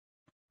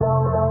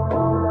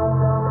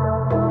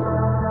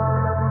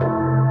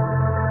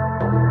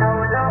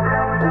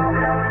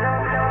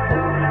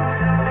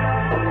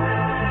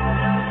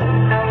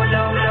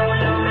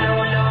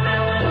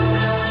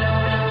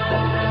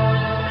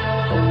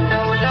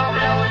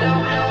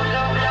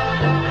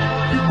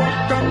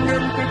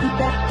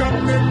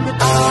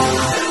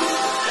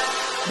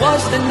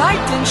Was the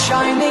knight in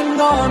shining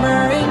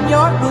armor in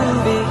your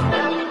movie?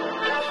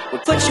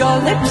 Well, put your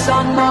lips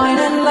on mine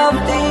and love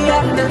the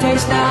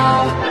aftertaste now.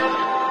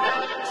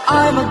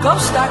 I'm a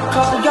ghost, I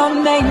call your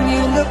name,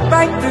 you look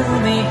right through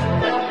me.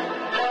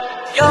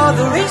 You're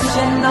the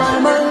reason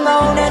I'm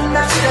alone and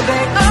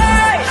masturbate.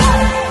 Hey!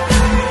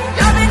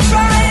 I've been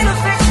trying to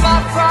fix my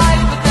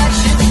pride, but that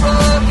shit's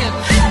broken.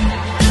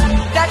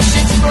 That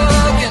shit's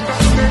broken.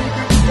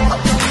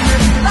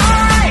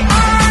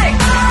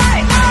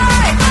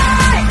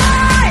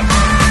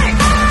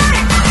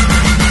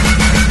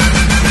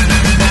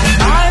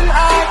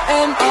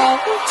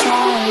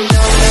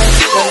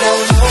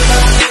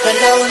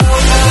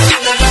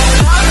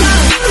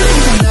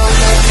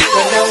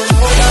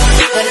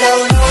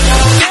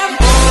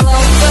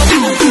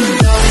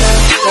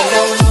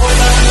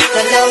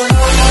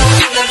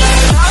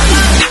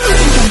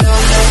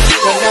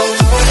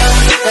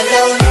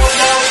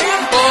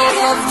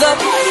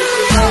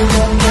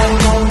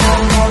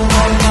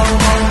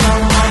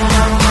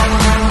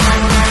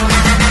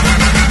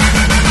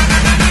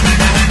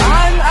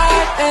 I'm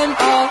at an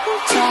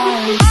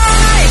all-time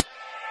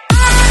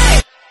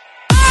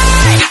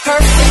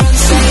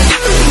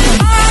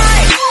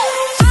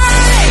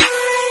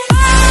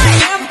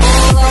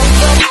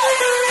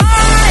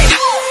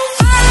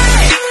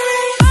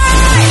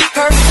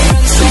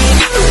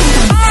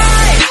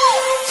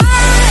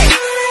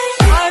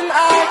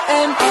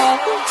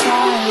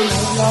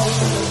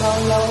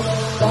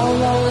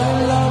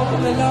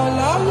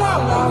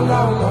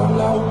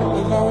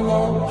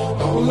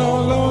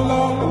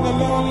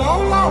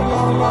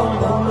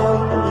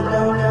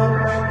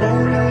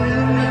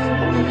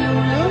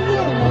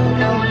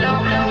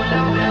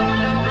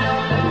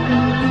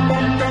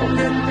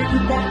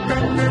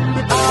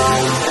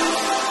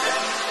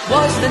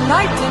Was the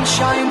knight in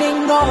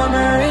shining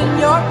armor in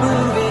your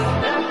movie?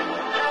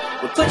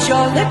 Well, put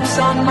your lips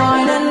on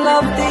mine and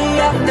love the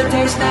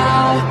aftertaste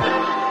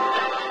now.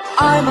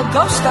 I'm a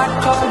ghost, I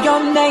call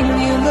your name,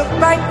 you look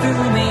right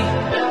through me.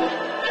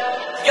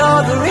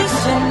 You're the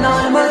reason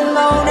I'm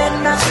alone and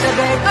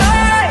masturbate.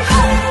 Hey!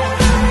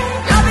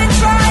 I've been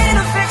trying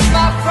to fix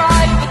my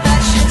pride, but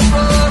that shit's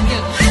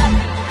broken.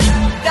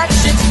 That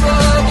shit's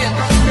broken.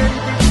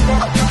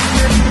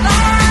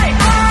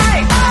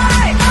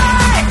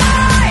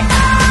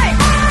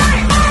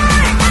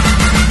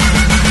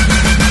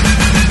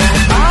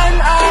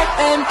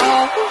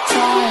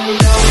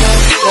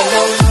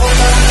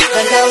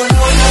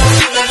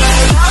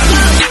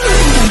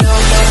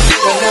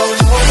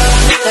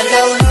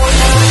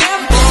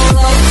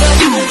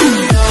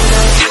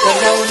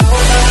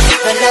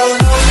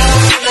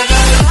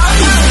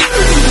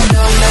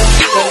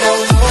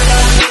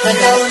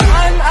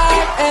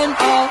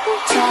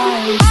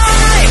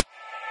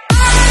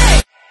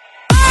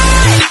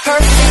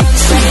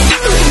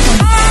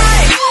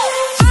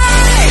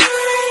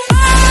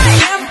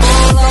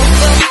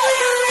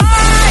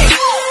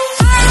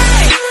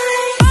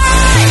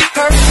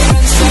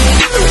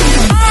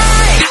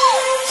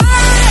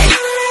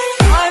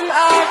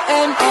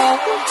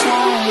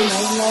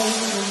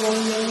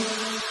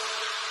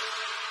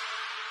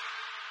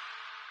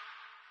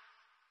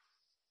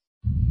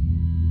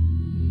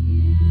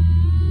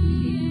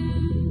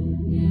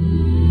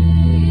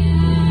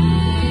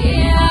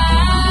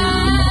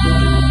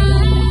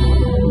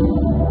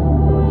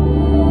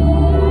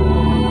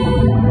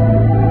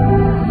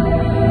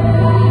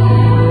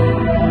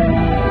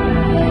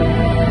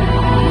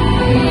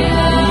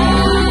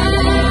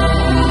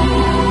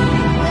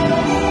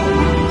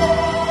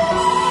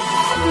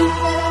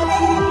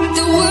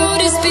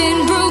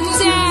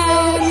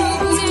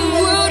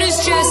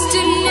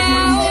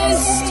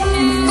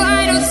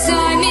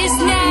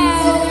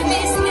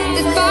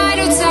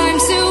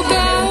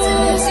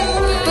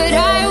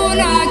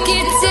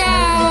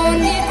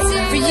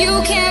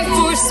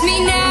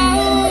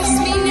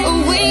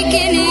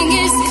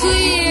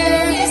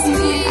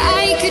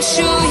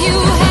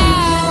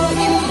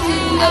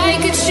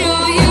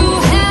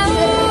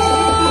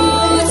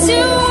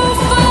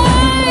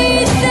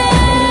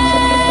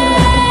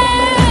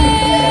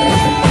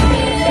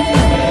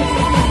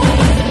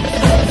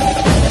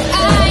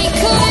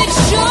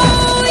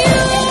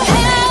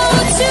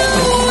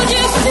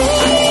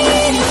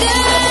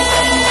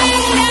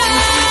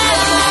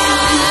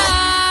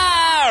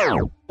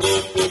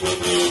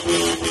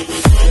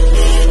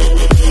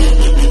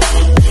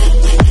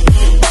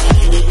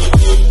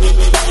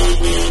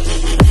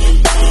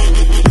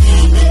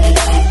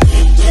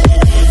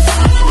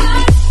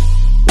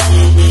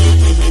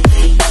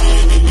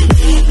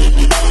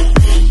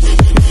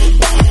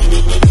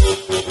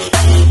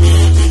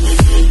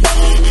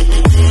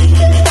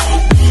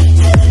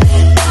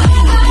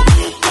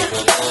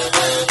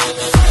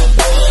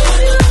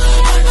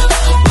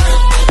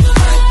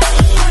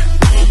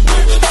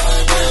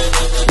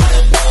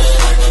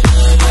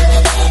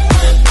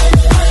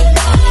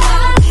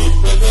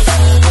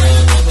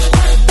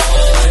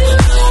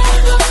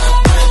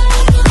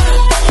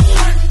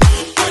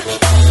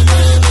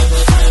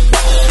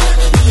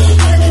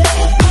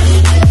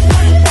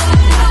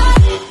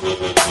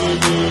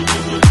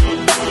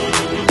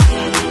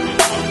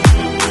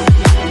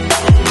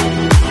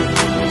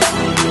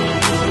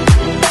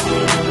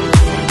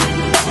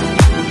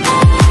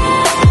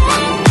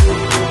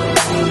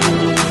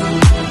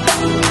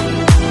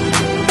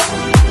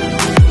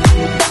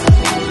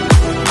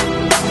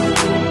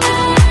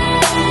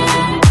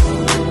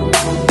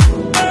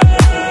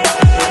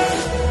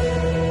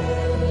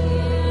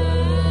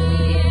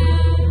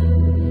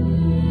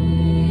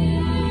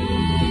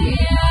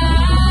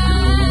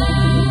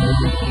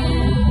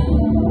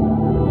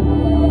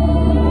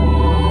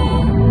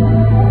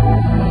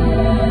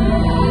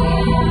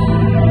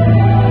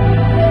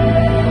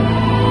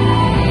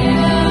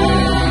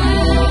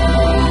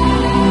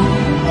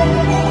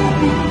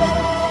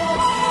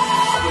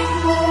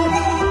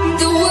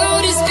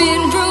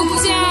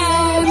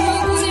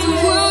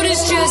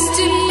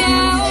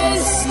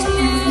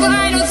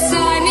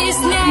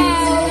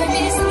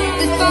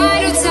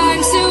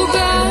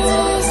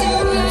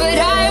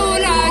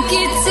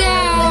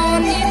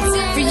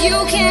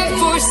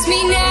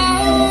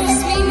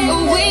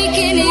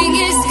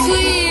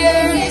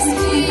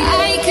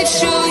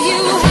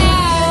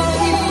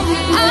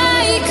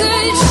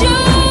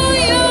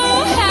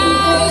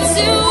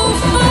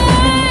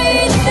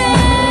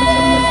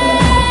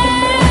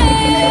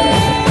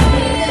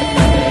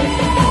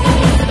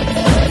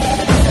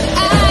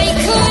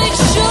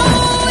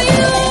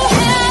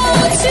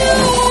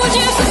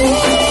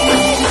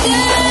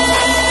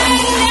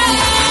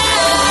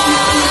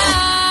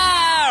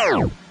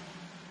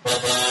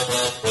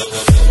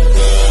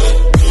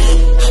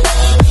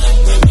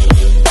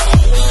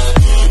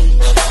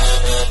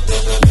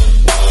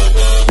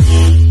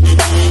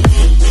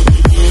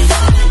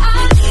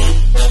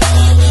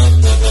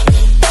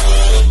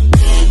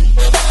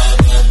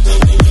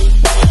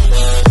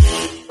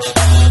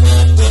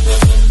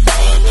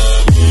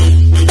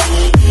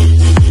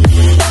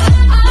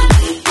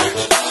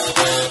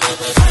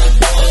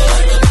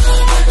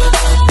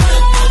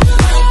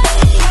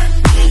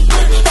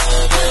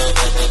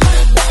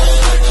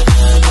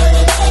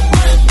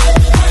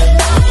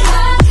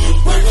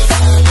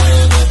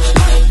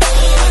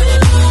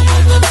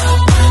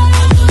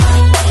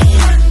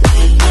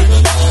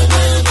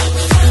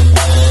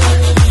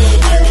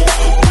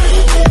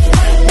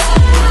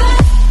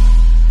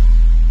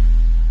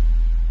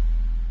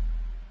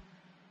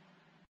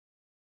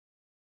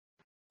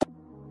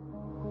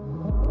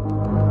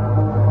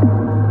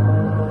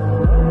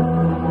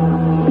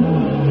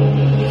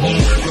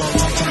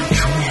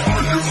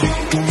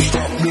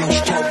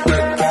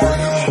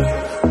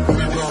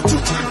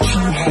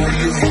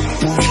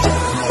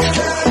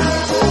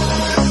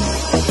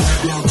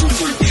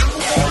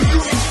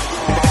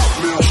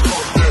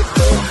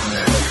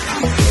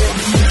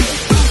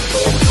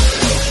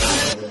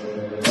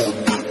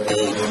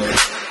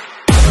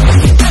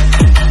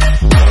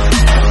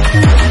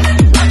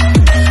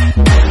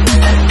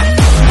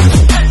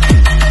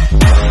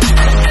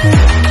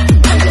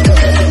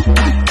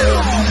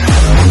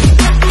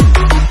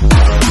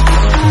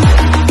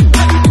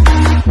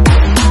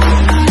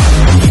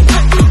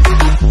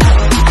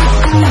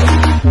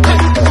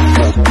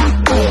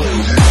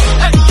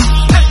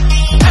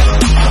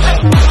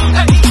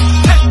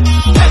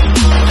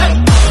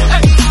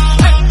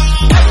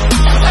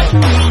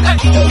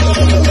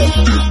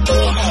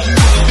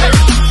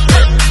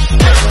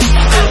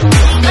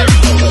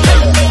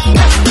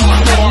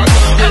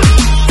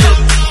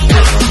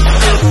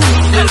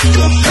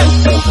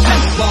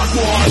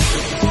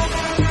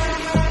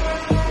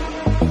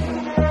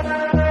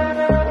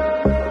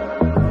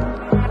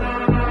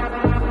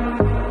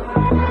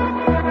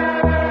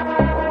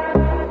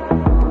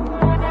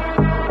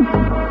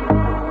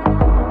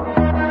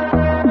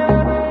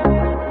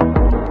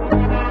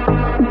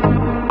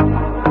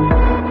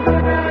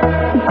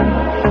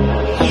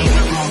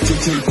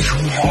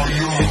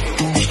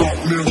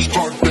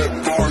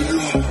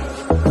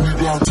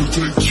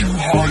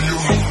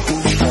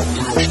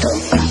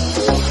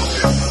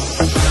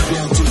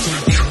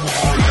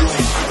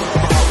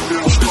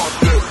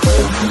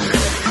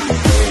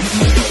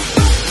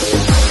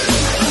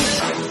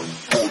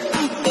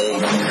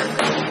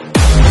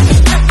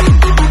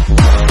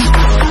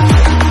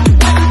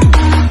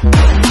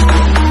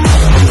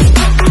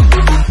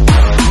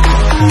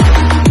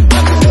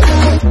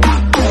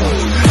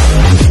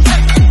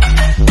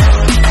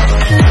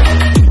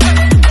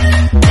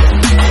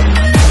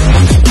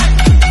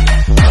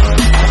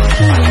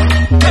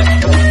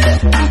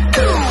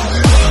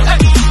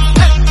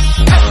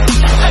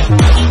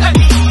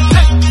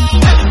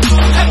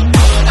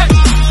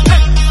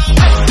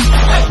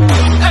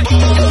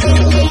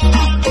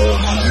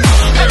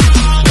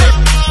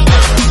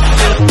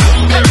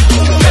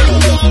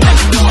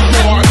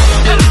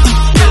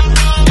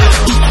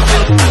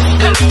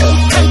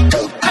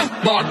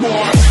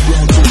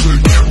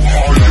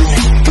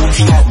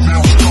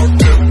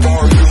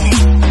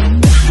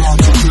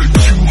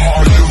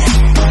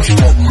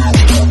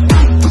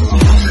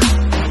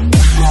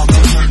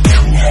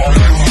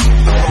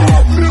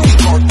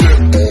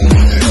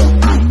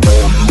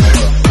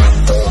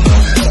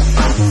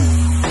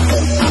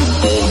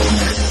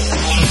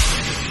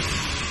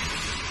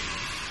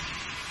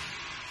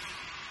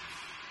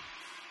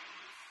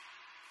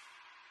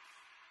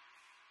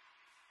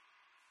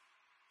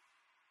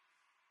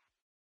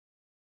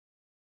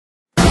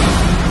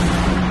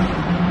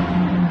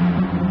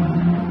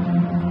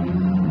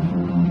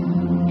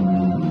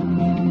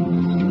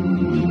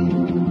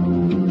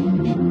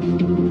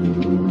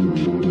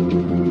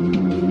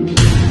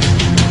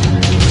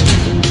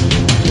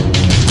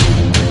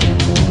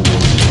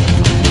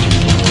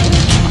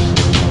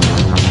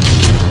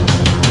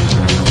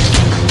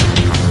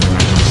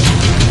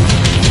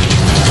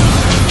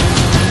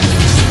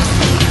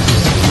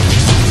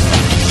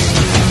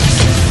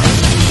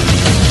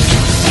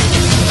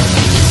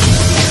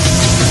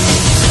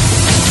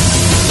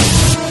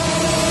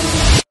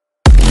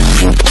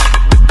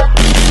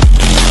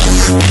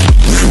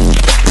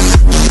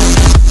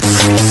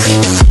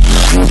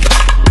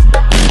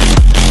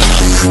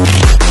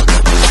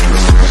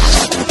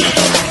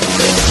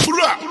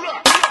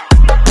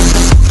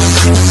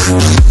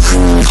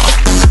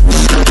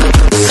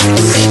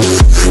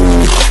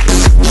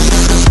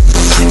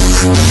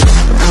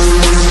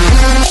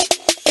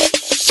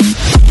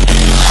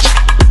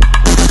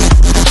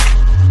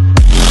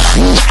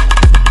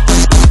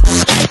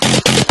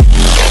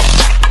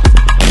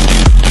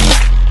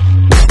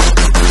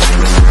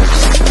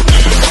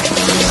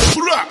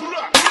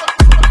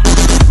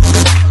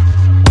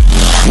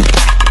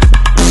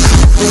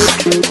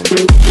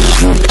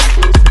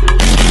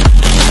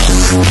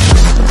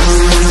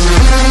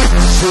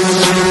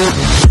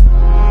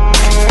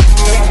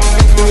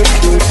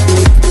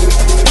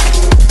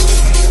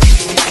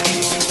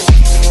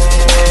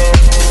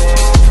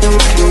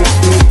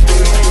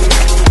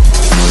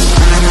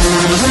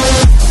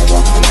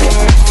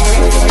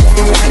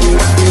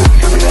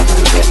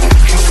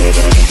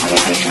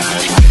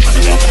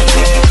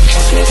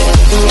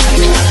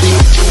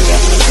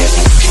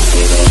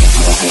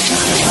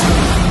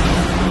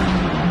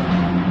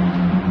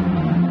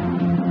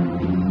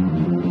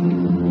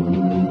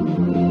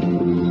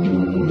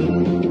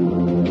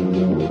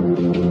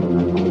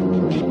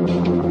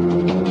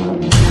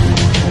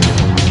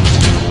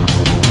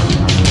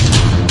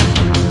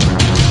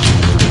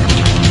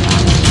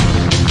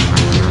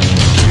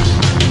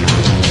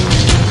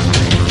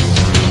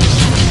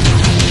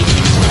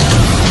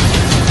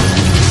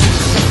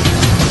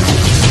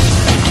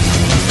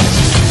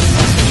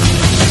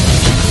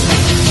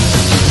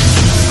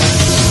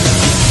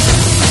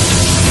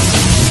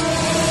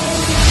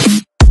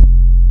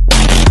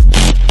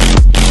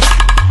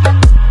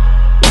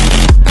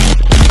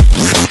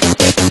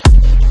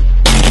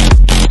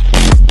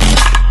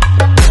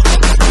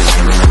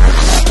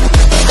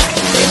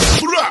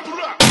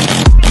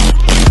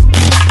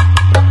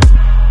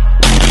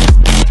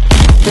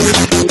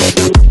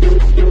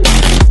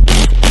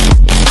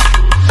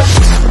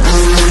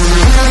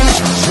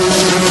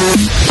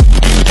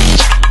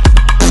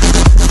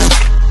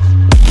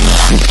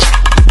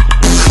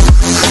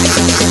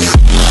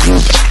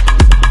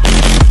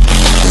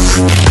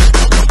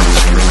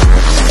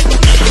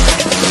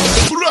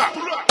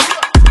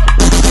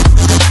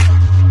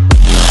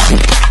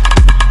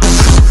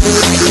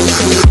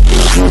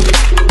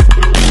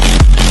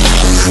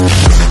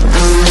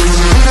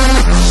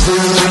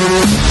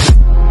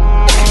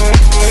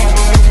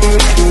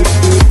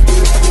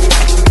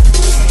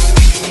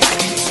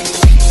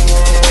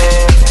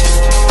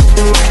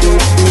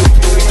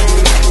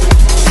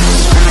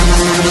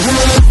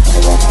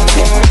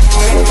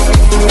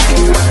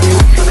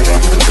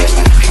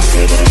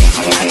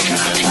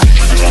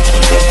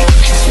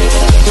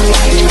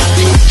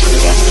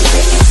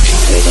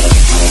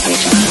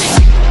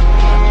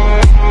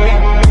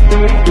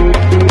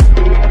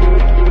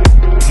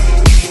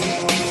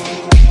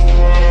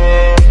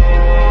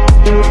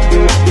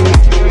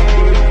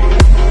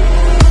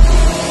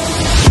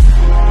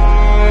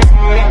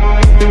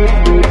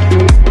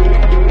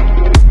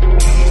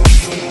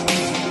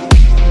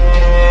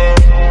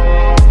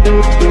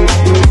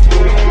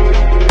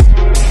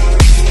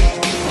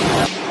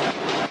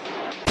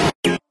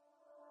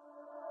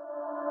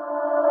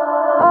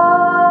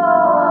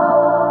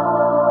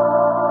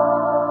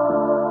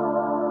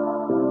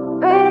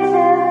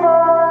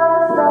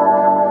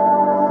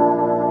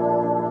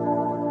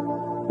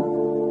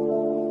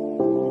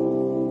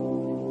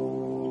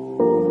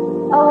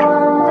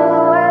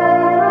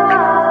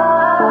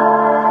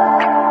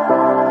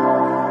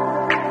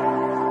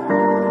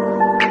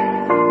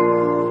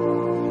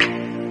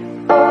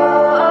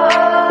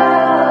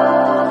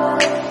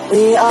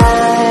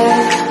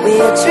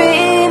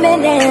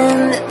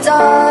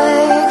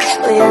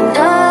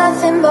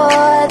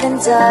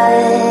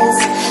 does.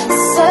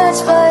 Search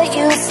but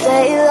you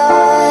stay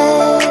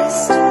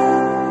lost.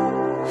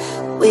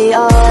 We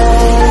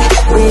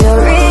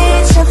are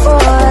reaching for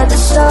the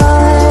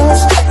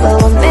stars, but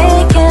we're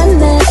making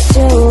this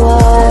too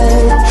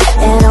hard.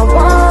 And I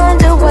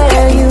wonder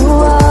where you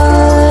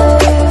are.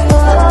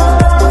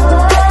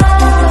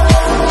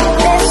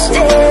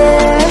 Mysterious,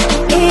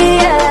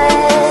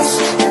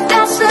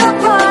 that's the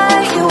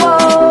part you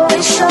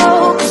always show,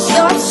 'cause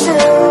you're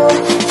too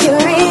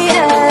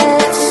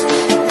curious.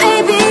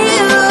 Maybe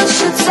you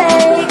should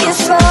take it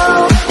slow.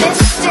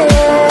 Mysterious,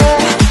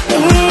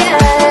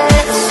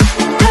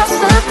 that's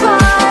the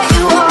part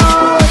you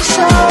always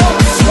show,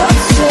 'cause you're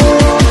too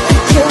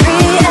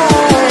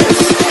curious.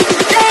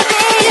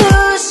 Maybe you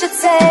should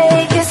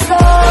take it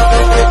slow.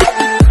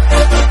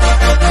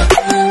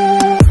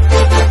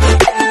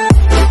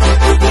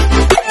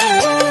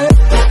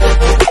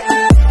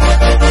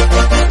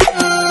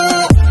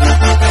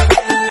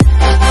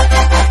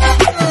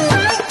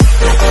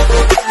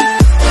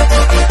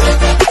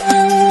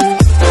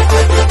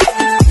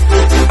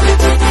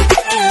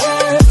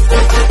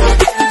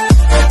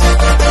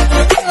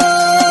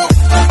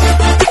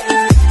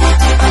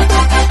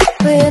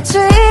 We're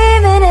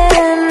dreaming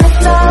in the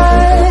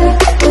dark.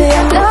 We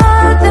are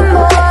nothing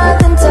more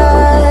than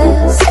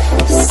dust.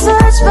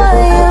 Search but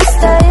you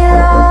stay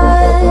lost.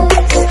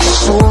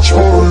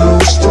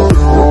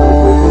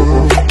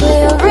 We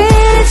are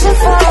reaching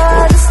for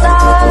the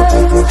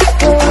stars,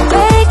 but we're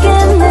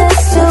making this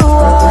too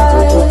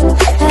hard.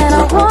 And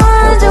I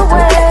wonder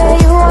where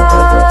you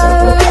are.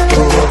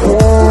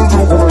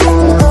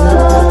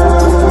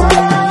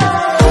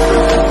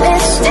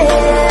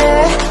 Mysterious,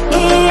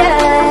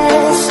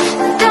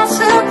 that's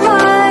the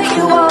part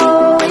you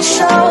always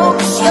show,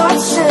 'cause you're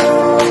too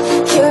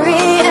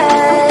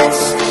curious.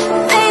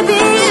 Maybe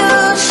you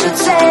should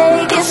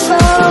take it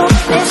slow.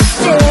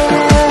 Mysterious,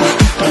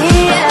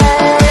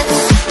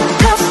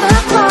 that's the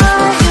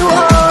part you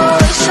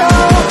always show,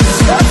 'cause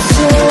you're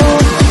too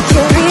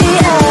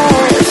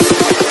curious.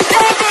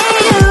 Maybe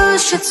you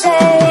should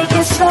take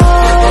it slow.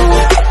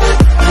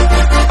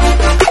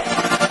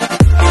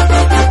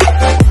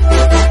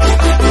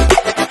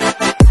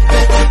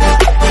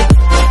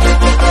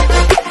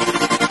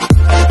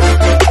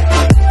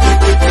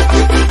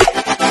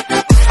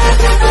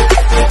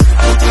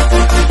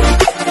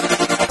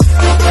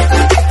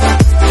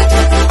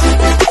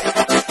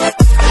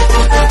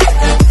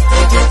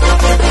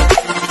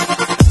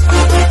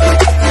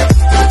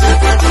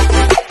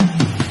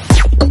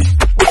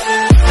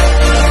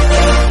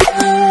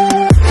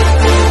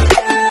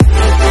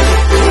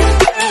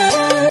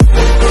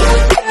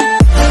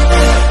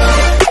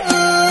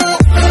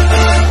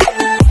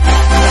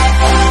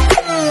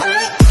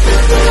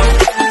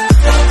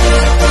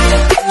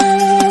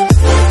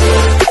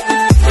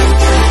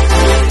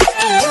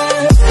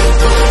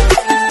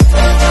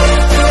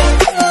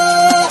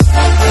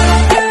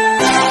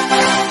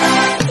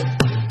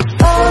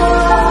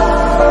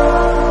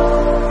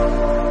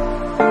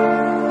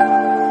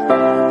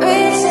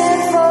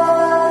 Reaching for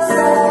the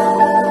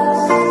stars.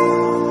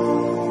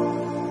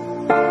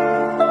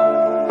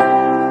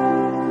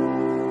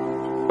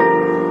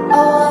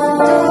 I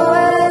wonder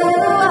where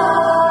you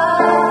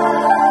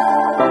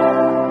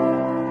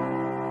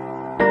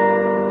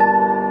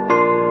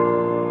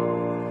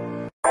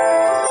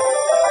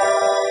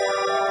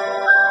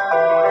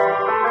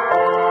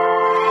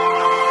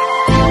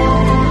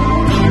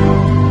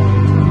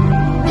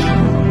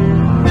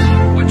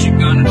What you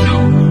gonna do?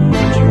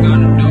 What you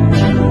gonna do?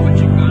 What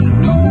you gonna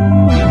do?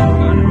 What you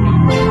gonna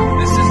do?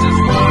 This is just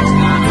for us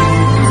now.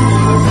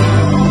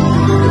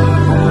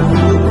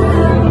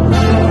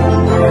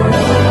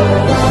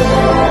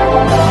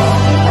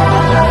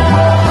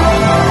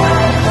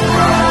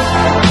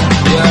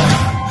 Yeah,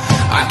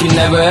 I can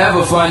never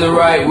ever find the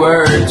right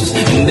words,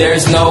 and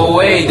there's no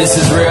way this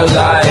is real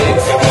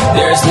life.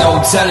 There's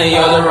no telling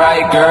you're the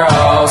right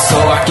girl, so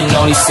I can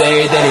only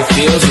say that it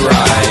feels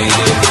right.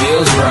 It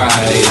feels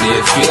right.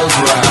 It feels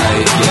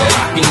right. Yeah,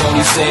 I can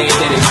only say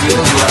that it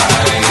feels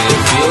right.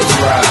 It feels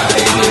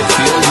right. It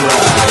feels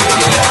right.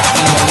 Yeah, I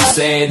can only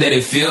say that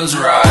it feels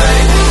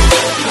right.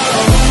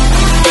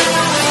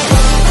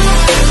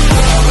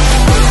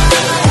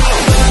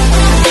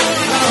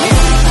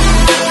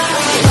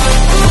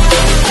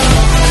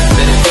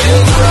 That it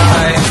feels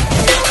right.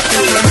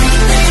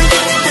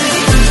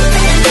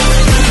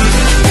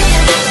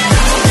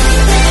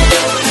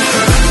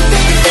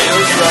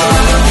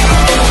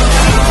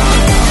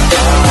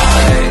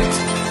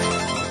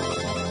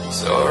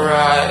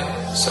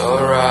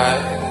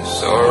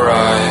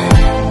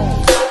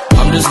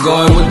 I'm just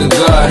going with the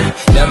gut.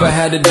 Never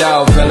had a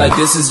doubt, felt like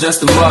this is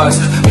just a must.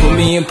 Put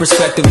me in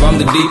perspective, I'm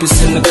the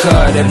deepest in the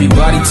cut.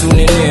 Everybody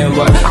tuning in,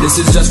 but this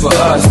is just for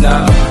us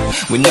now.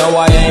 We know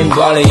I ain't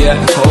ballin' yet.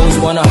 Hoes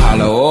wanna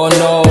holler, oh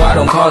no, I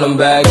don't call them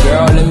back.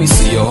 Girl, let me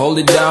see you hold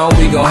it down,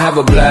 we gon' have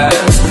a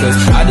blast. Cause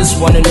I just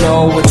wanna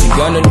know what you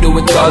gonna do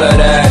with all of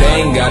that.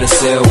 Ain't gotta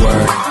say a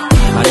word,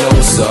 I know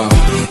what's up.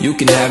 you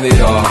can have it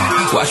all.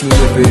 Watch me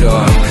rip it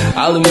off.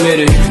 I'll admit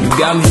it, you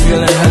got me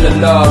feeling hella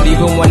loved.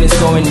 Even when it's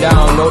going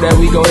down, know that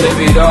we gon'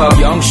 live it up.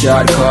 Young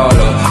shot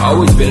caller,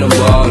 always been a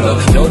baller.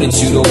 Know that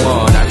you the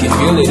one, I can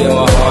feel it in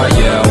my heart.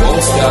 Yeah, I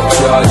won't stop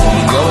charging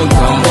me, go and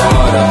come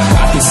harder.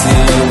 I can see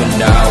you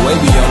and I, way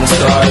beyond the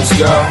stars,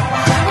 girl.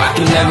 I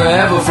can never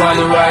ever find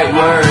the right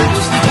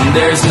words, and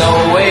there's no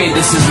way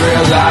this is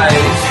real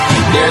life.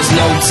 There's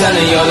no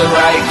telling you're the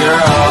right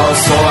girl,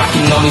 so I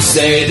can only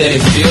say that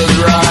it feels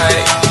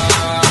right.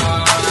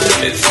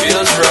 It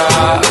feels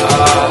right.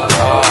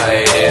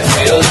 It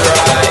feels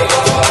right.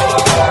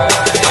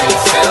 It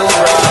feels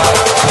right.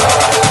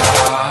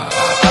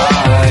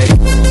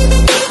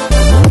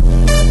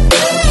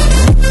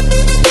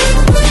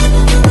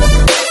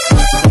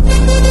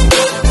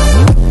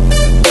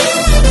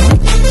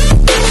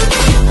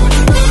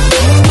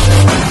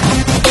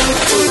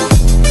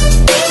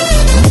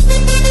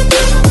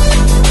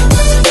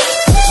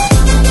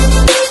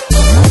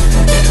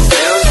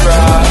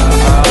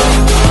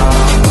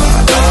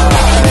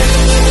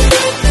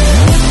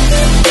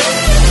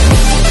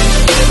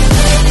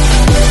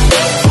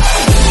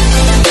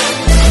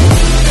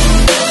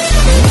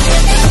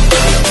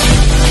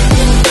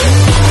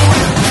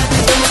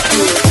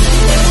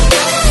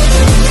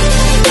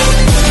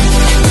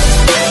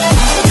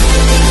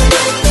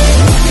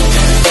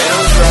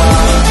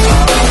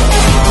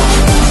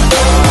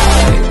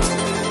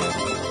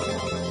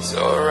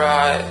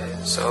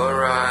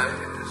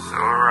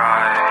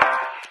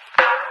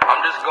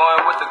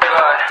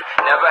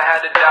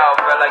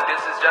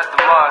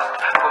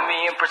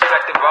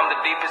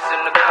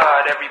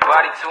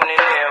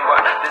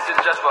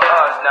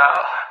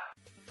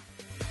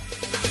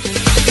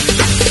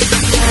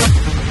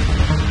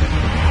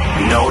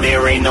 No,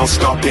 there ain't no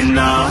stopping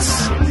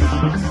us.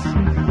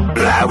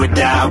 Fly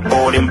without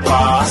boarding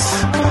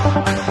pass.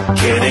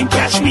 Couldn't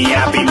catch me,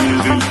 I be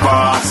moving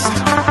fast.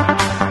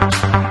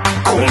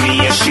 Call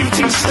me a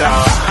shooting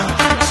star.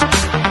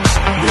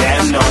 Let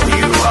 'em know who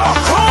you are.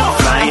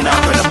 Flying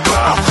up in a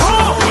bar.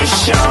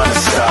 Wish on a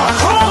star.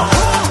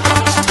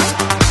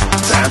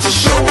 Time to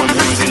show 'em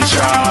who's in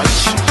charge.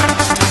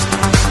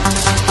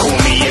 Call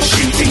me a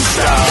shooting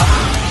star.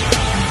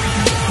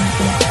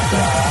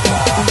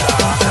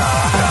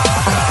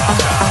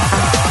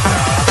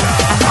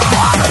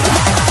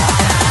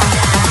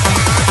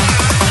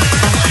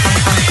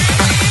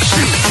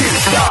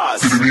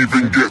 Didn't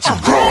even get to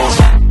cross.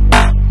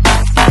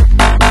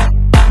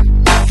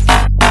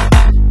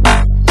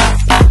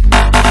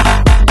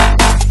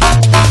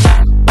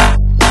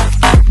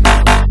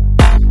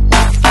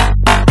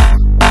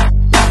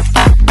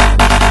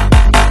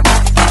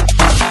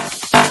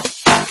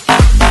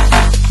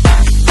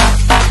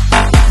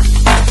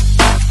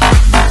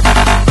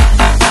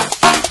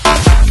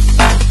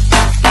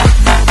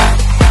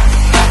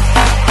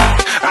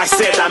 I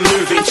said I'm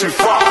moving too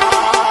far.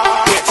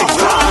 Get to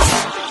cross.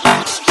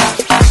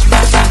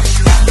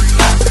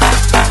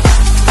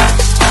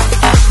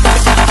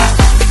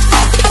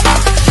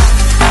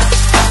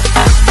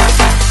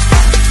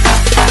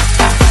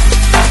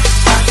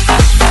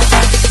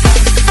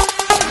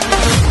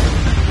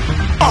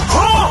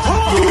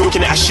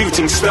 A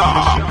shooting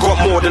star. Got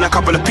more than a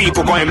couple of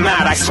people going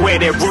mad, I swear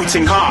they're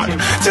rooting hard.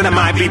 Tell them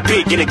I'd be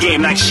big in the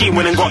game like she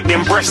went and got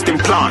them breast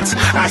implants.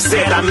 I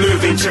said I'm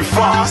moving too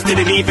fast,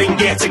 didn't even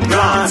get to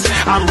glance.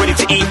 I'm ready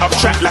to eat up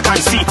track like I'm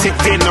seated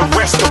in a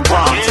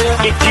restaurant.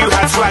 If you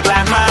had swag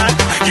like mine,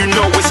 you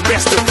know it's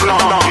best to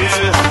flaunt.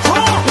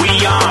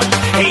 We aren't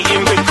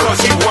hating because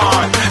you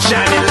aren't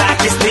shining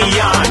like it's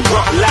neon,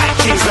 rock like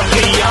kings of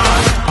Leon.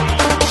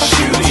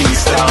 Shooting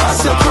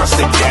stars across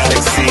the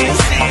galaxy.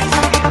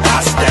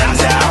 I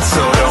stand out,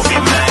 so don't be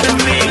mad at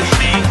me.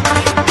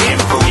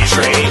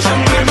 Infiltrate,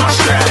 I'm with my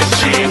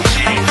strategy.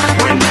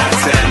 When I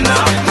turn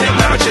up, then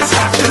I just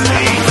have to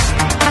leave.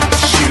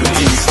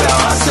 Shooting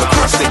stars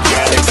across the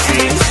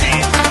galaxy.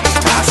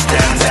 I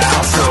stand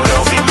out, so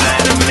don't be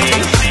mad at me.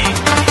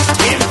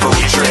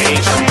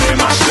 Infiltrate, I'm with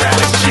my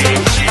strategy.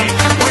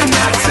 When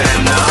I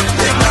turn up,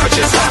 then I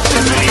just have to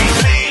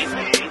leave.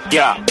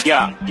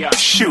 Yeah,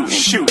 shoot,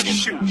 shoot.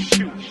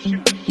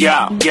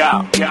 Yeah,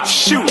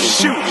 shooting.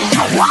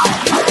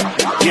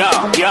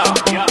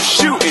 Yeah,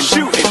 shooting.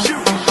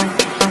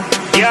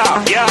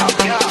 Yeah,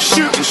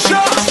 shooting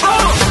shots.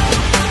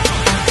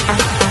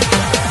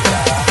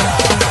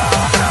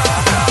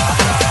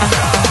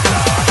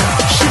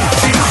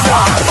 Shooting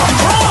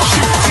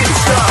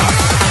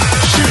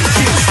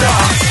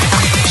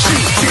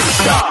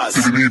stars.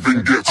 Didn't even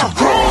get to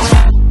cross.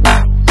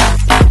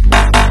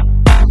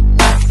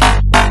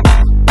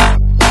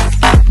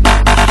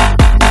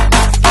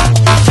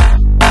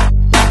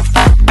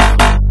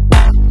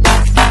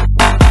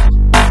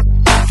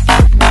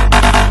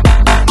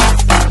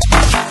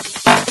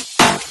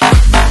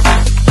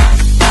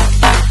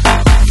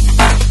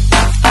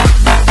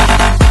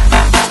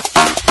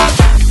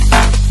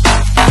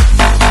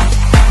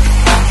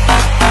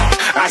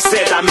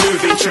 I'm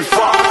moving too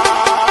far.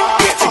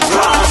 Get to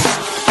glass.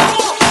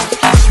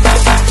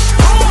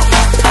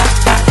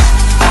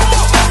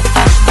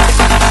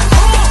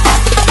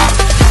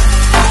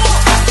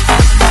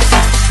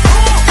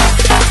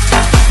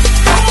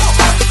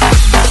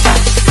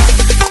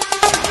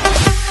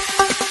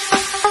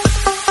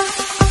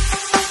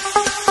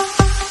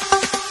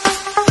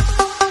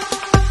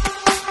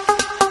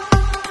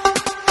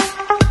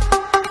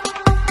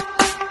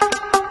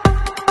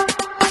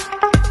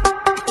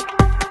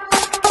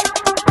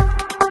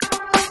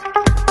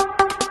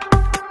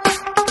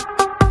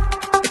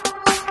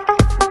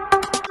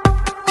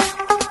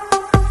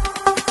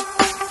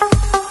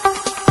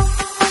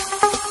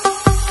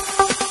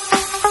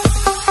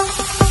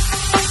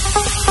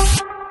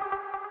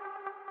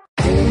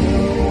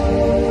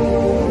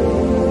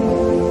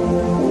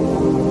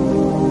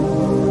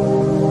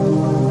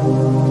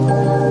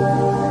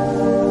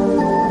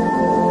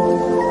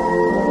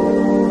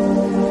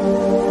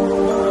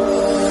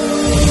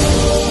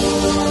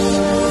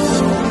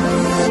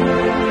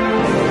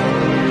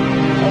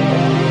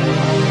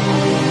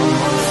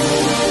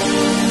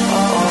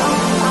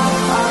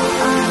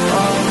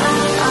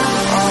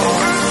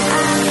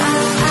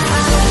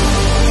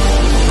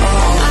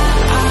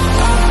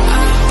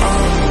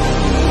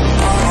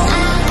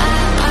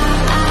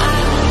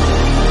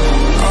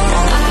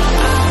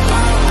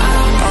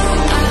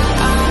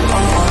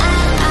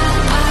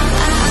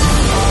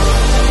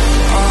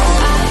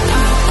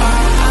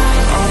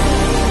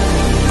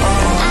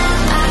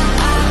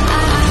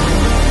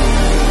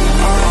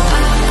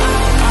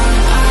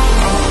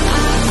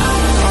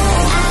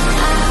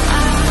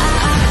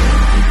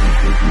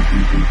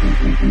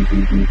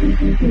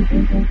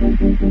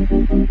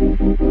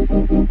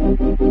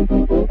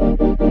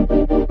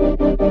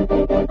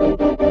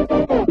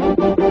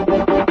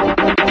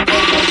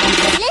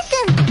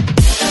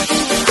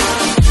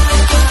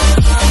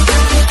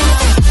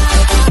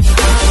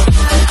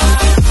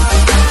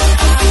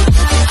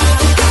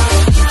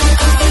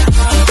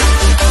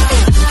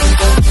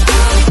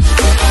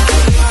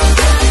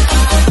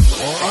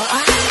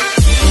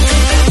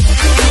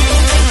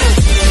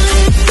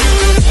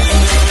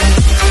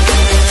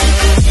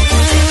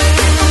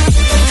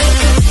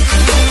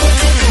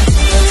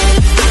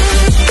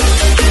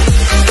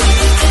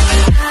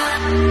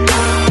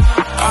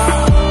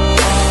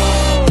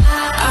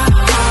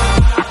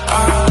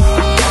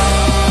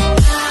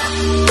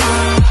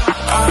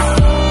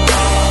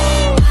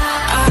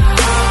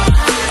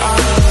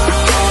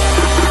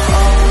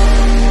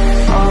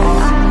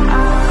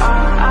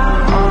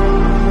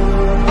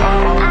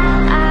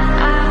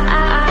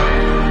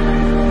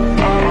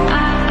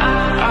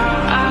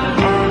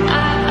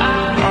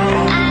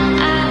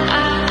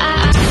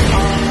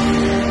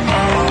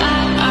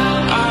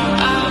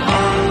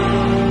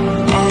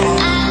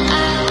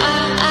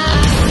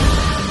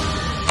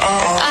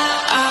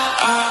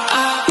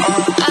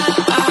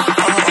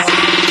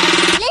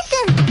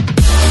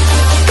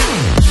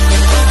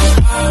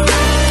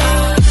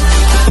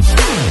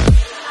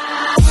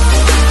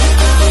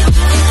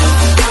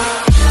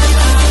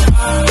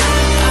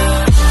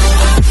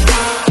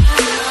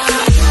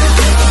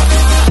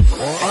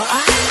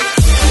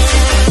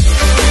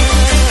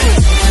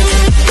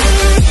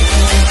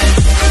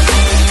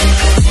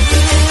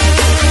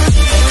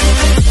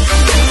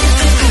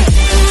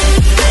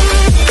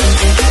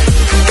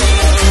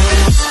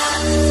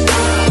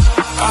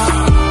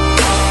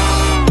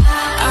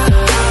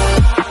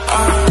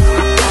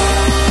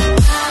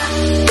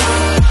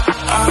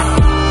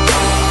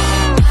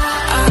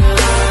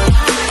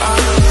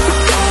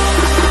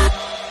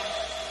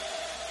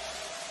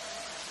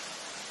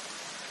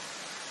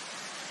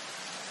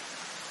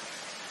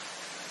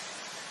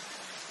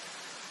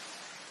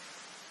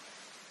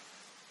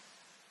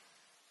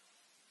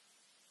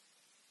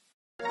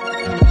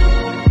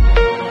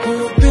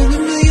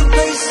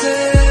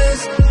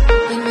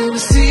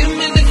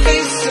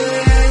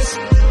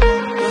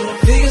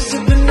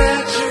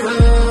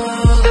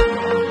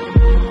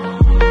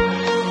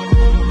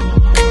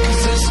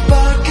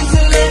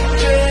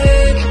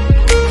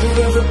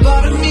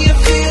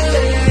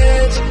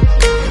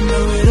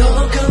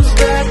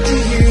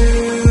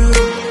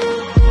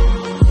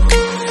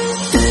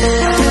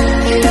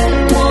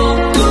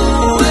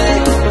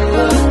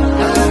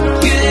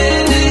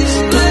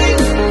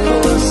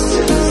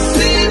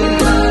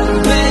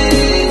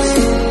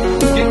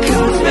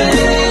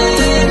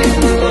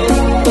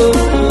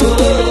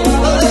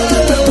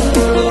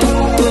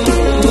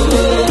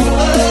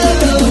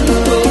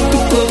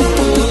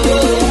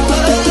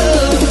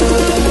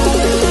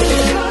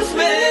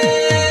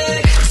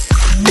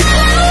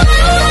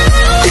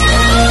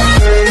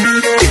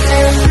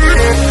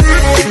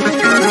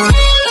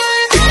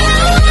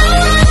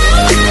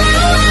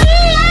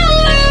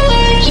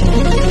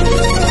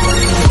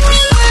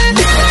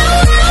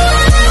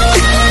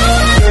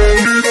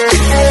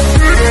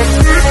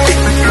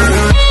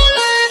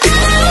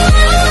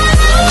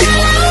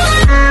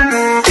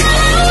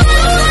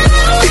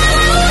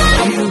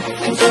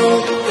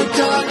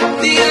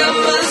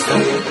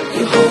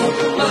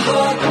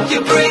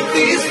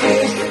 these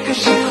fears,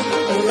 'cause you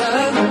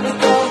align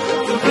with all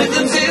the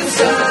rhythms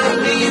inside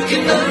me. You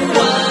can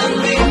unwind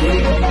me.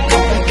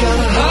 I got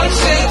a heart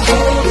shaped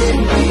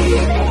holding me,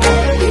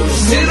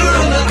 center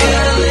of the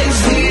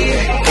galaxy.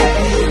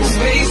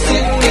 Space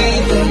in me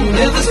that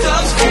never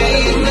stops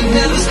screaming,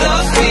 never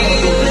stops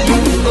feeling.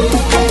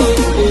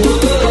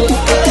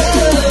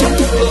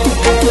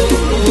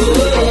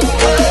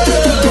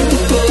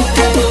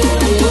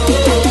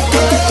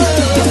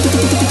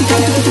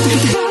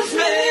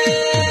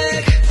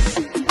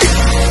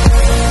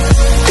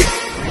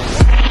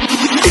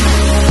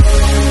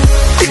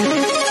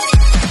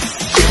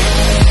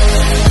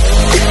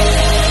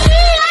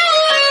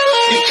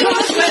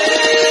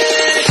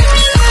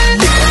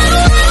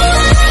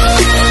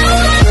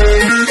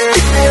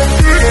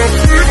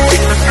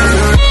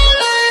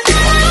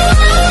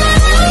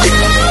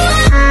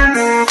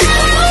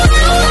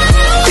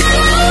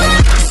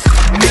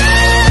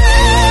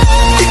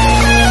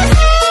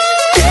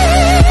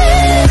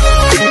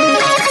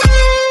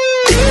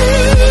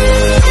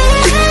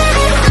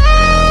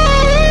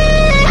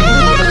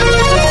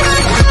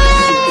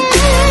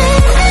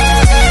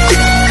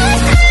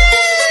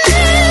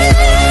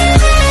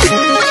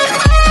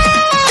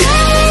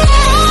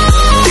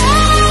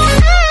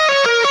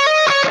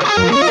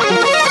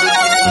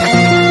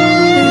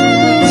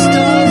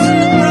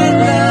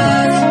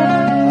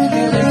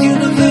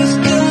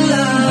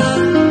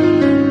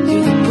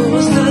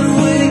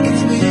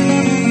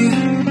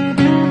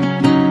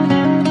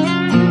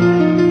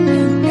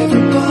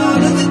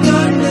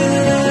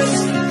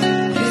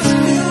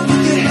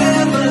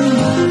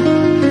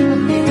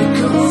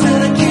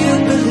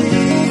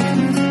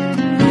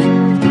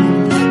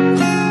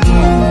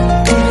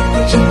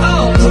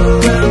 All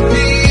around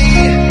me,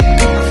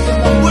 I feel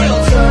my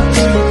world start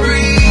to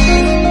breathe.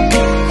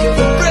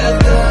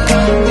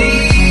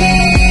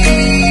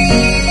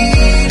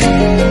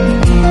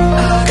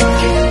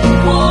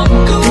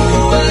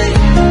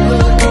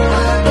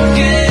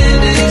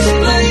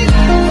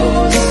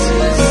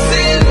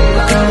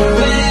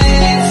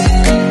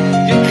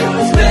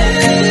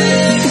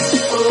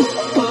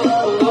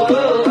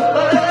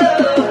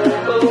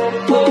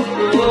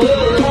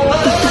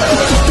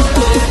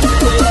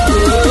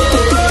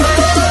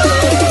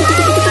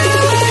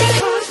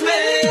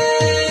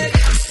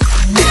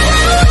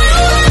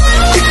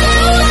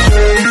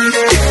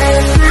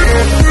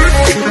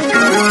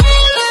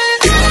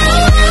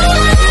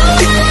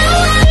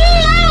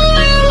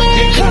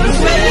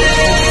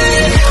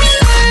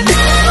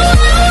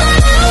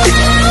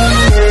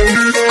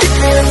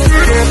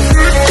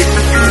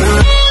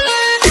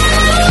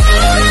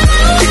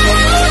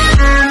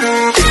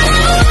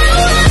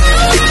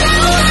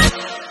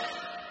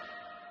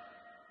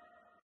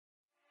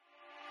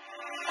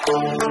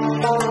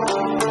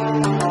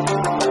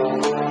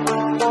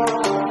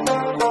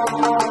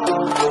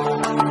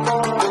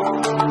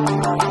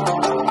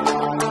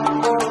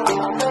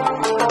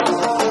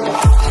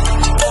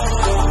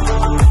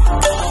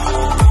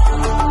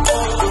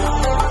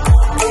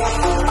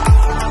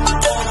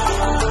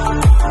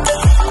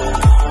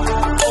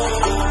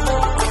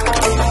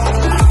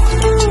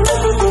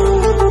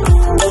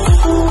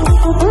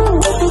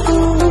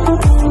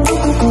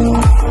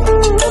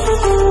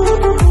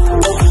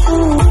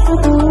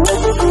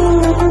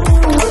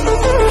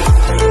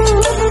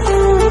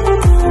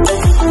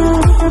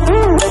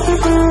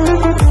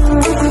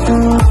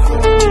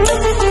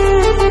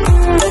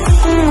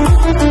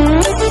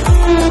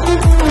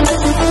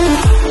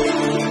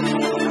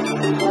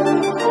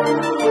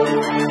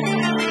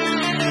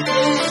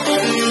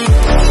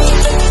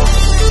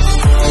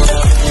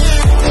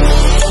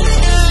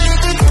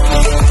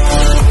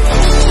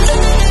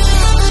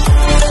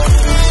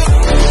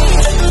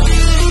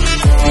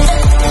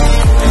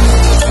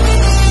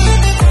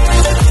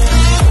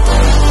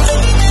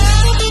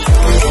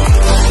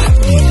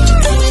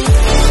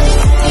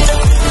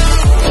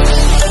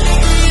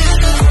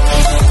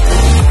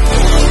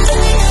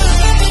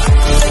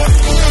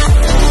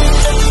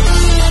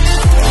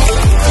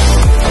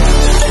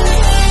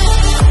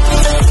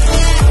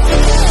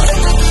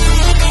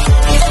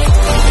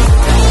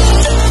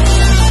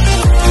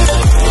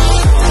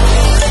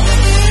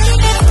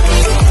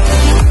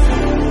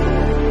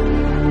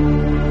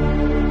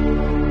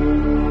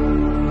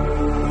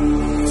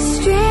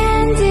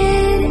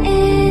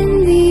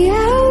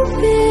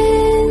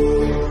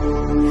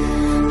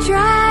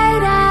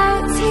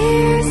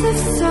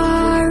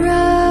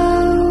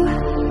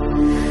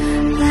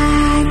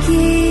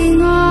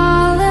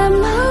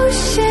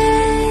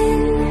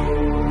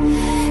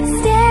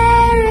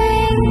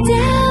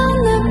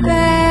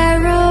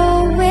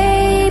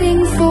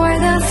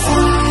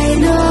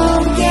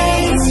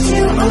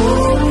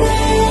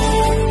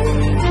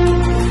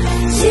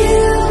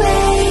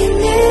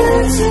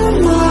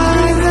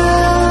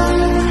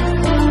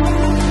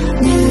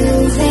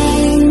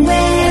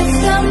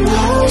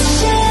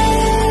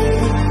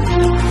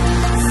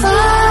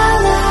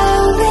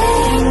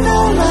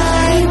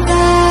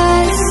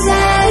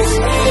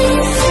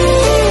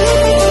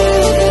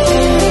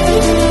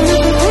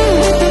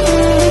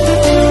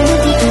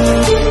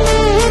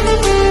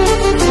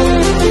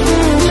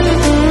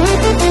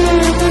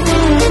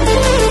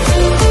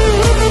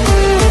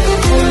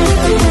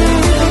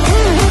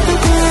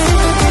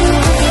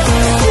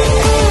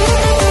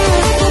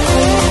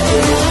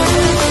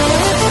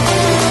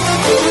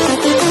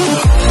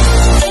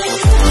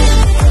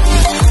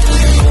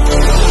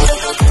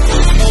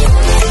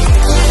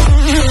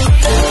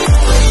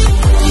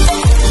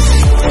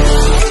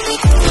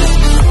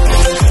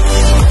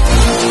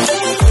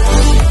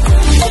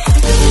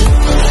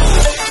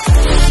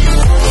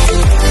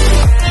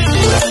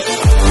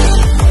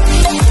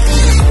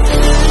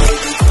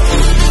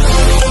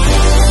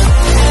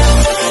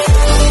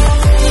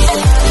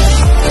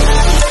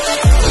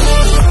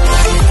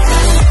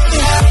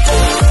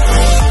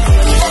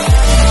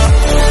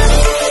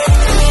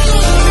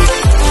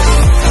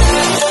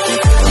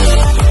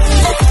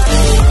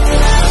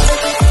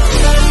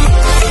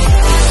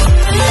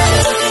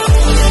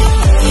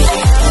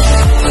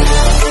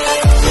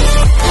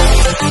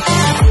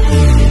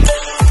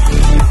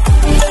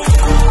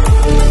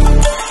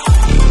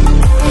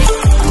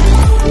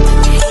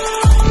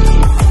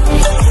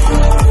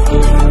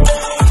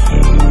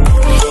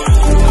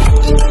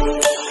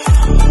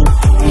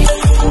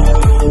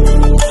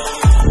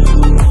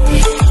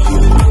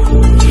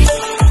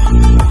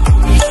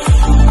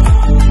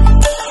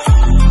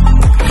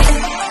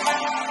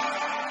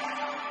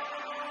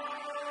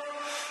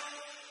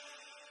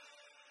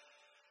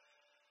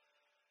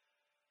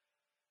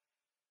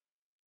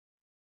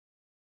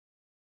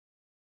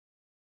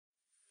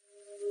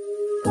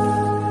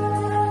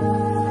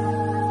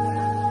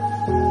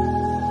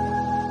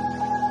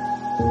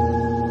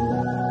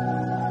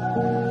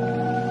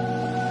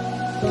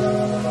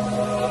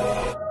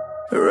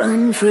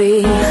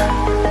 free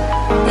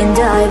and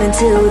dive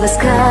into the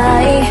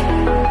sky.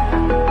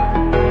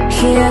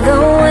 Hear the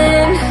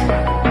wind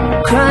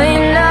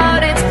crying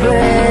out its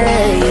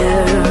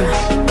prayer.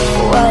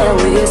 Why are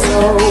we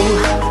so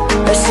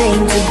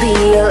ashamed to be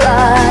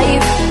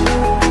alive?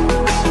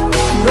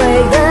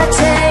 Break the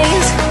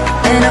chains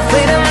and our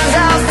freedom's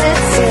ours to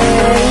take.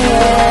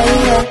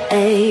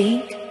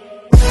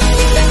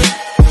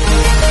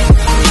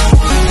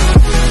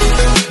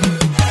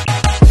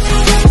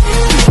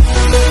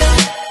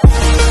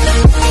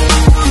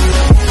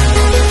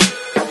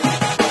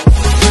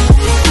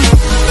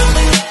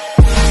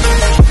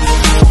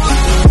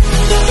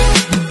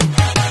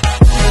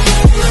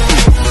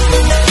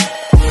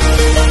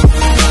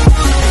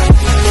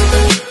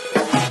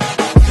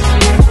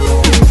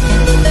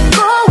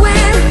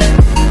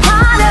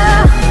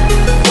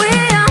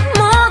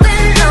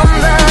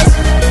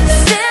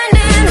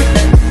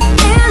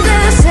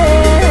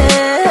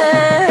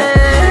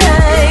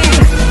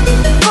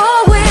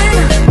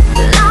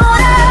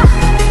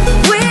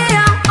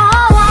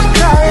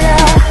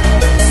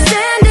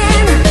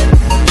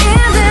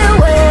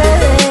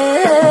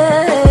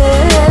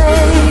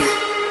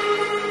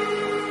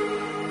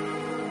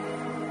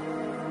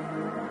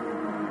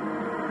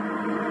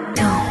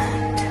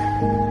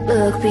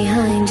 Look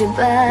behind your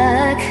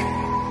back.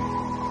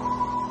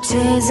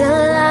 Chase a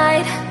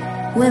light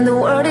when the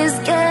world is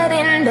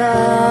getting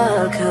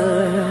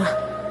darker.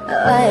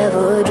 I have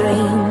a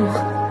dream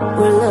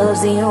where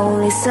love's the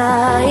only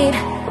side.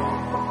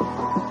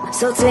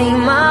 So take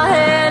my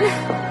hand,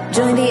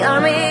 join the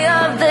army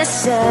of the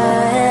shadows.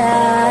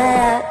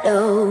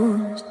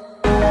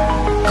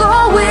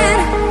 Going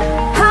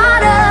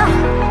harder,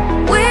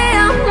 we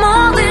are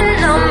more than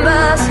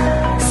numbers,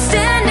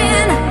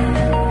 standing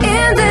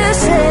in this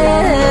shade.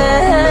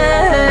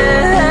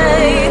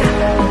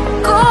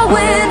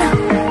 Going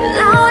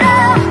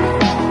louder,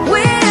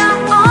 we are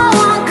all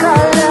one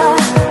color,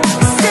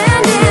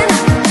 standing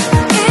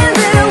in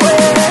their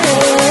way.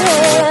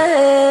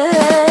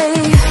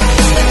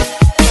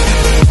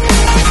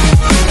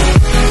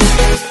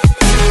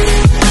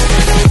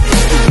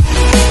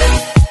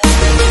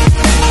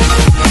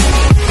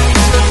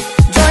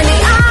 Join the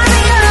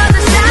army of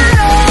the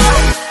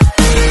shadows.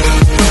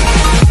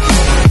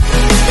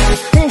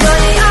 Join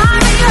the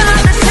army of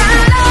the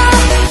shadows.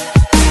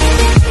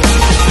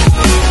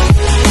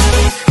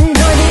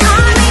 Join the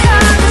army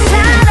of the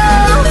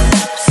shadows.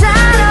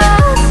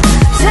 Shadows,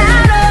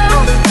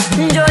 shadows.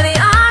 Join the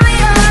army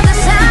of the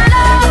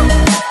shadows.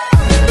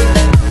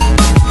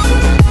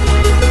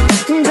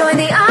 Join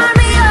the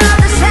army of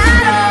the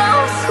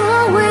shadows.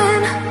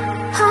 Going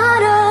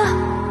harder,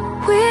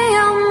 we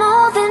are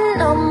more than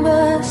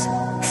numbers,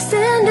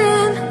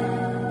 standing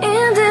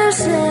in their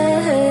shade.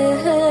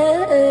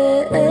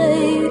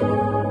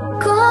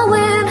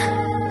 Going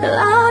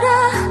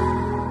louder,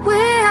 we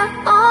are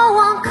all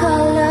one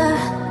color,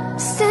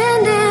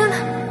 standing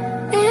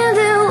in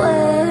their way.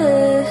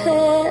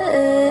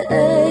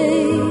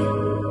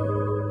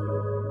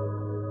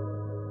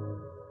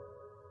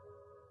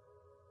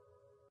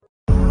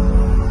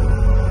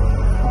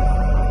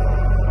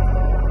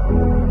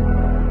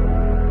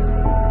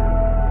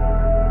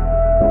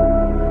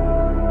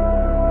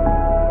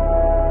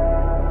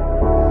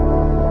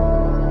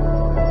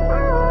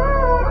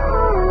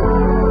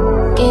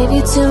 Gave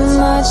you too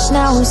much,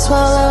 now I'm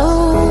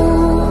swallowed.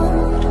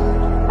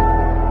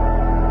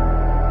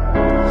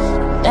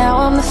 Now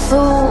I'm the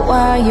fool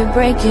while you're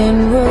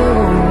breaking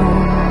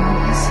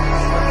rules.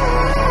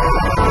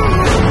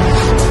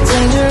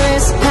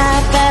 Dangerous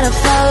path that I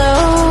follow.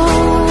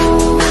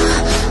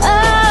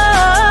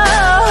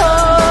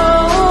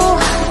 Oh,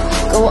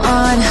 go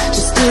on,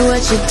 just do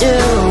what you do.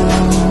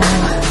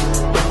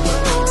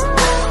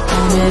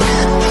 And it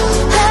hurts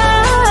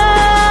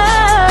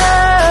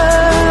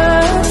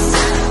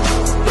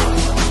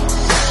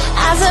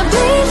as I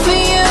bleed for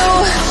you,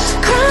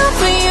 cry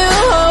for you.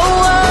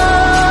 Oh,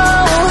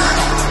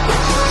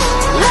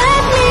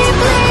 let me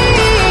bleed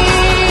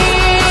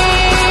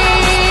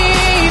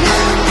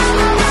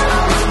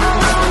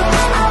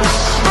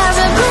as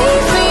I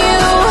bleed for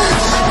you,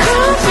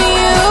 cry for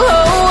you.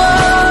 Oh,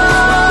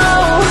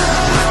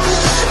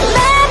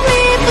 let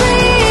me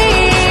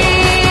bleed.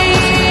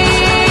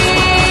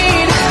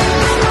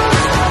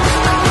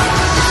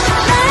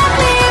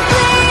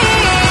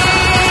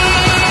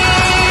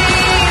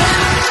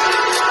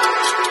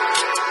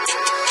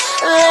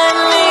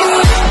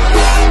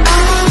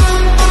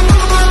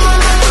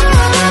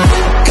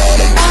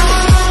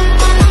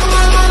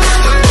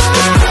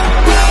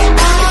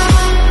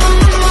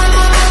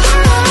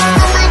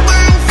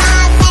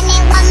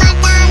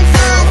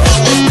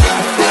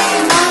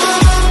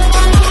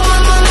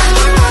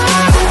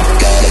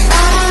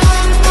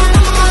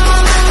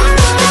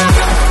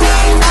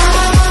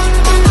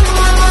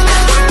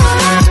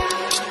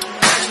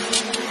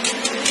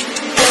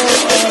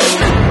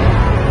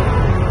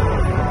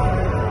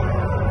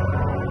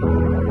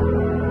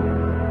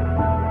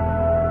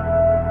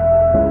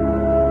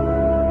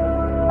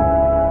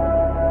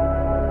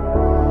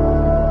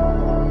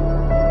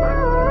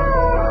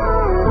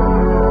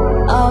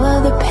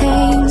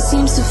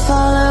 seems to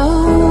follow,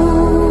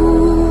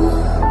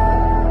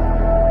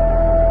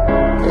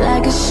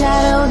 like a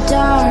shadow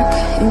dark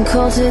and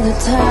cold to the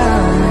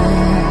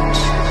touch.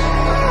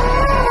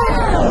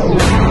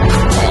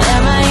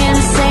 Am I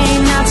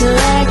insane not to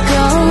let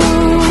go?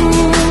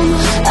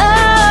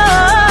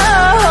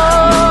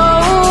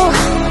 Oh,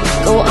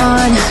 go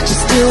on,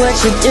 just do what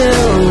you do.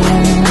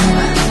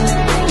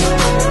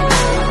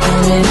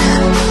 And it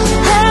hurts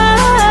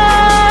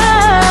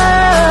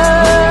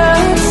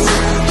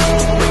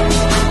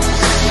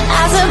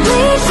as I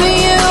bleed for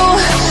you,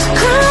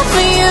 cry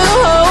for you.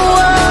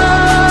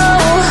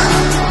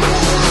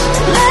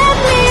 Let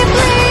me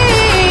bleed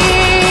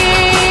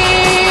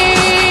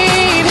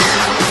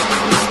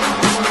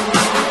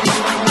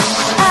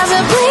as I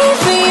bleed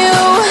for you,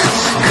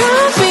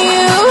 cry for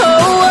you.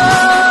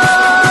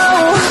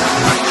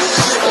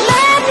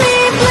 Let me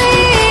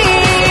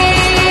bleed.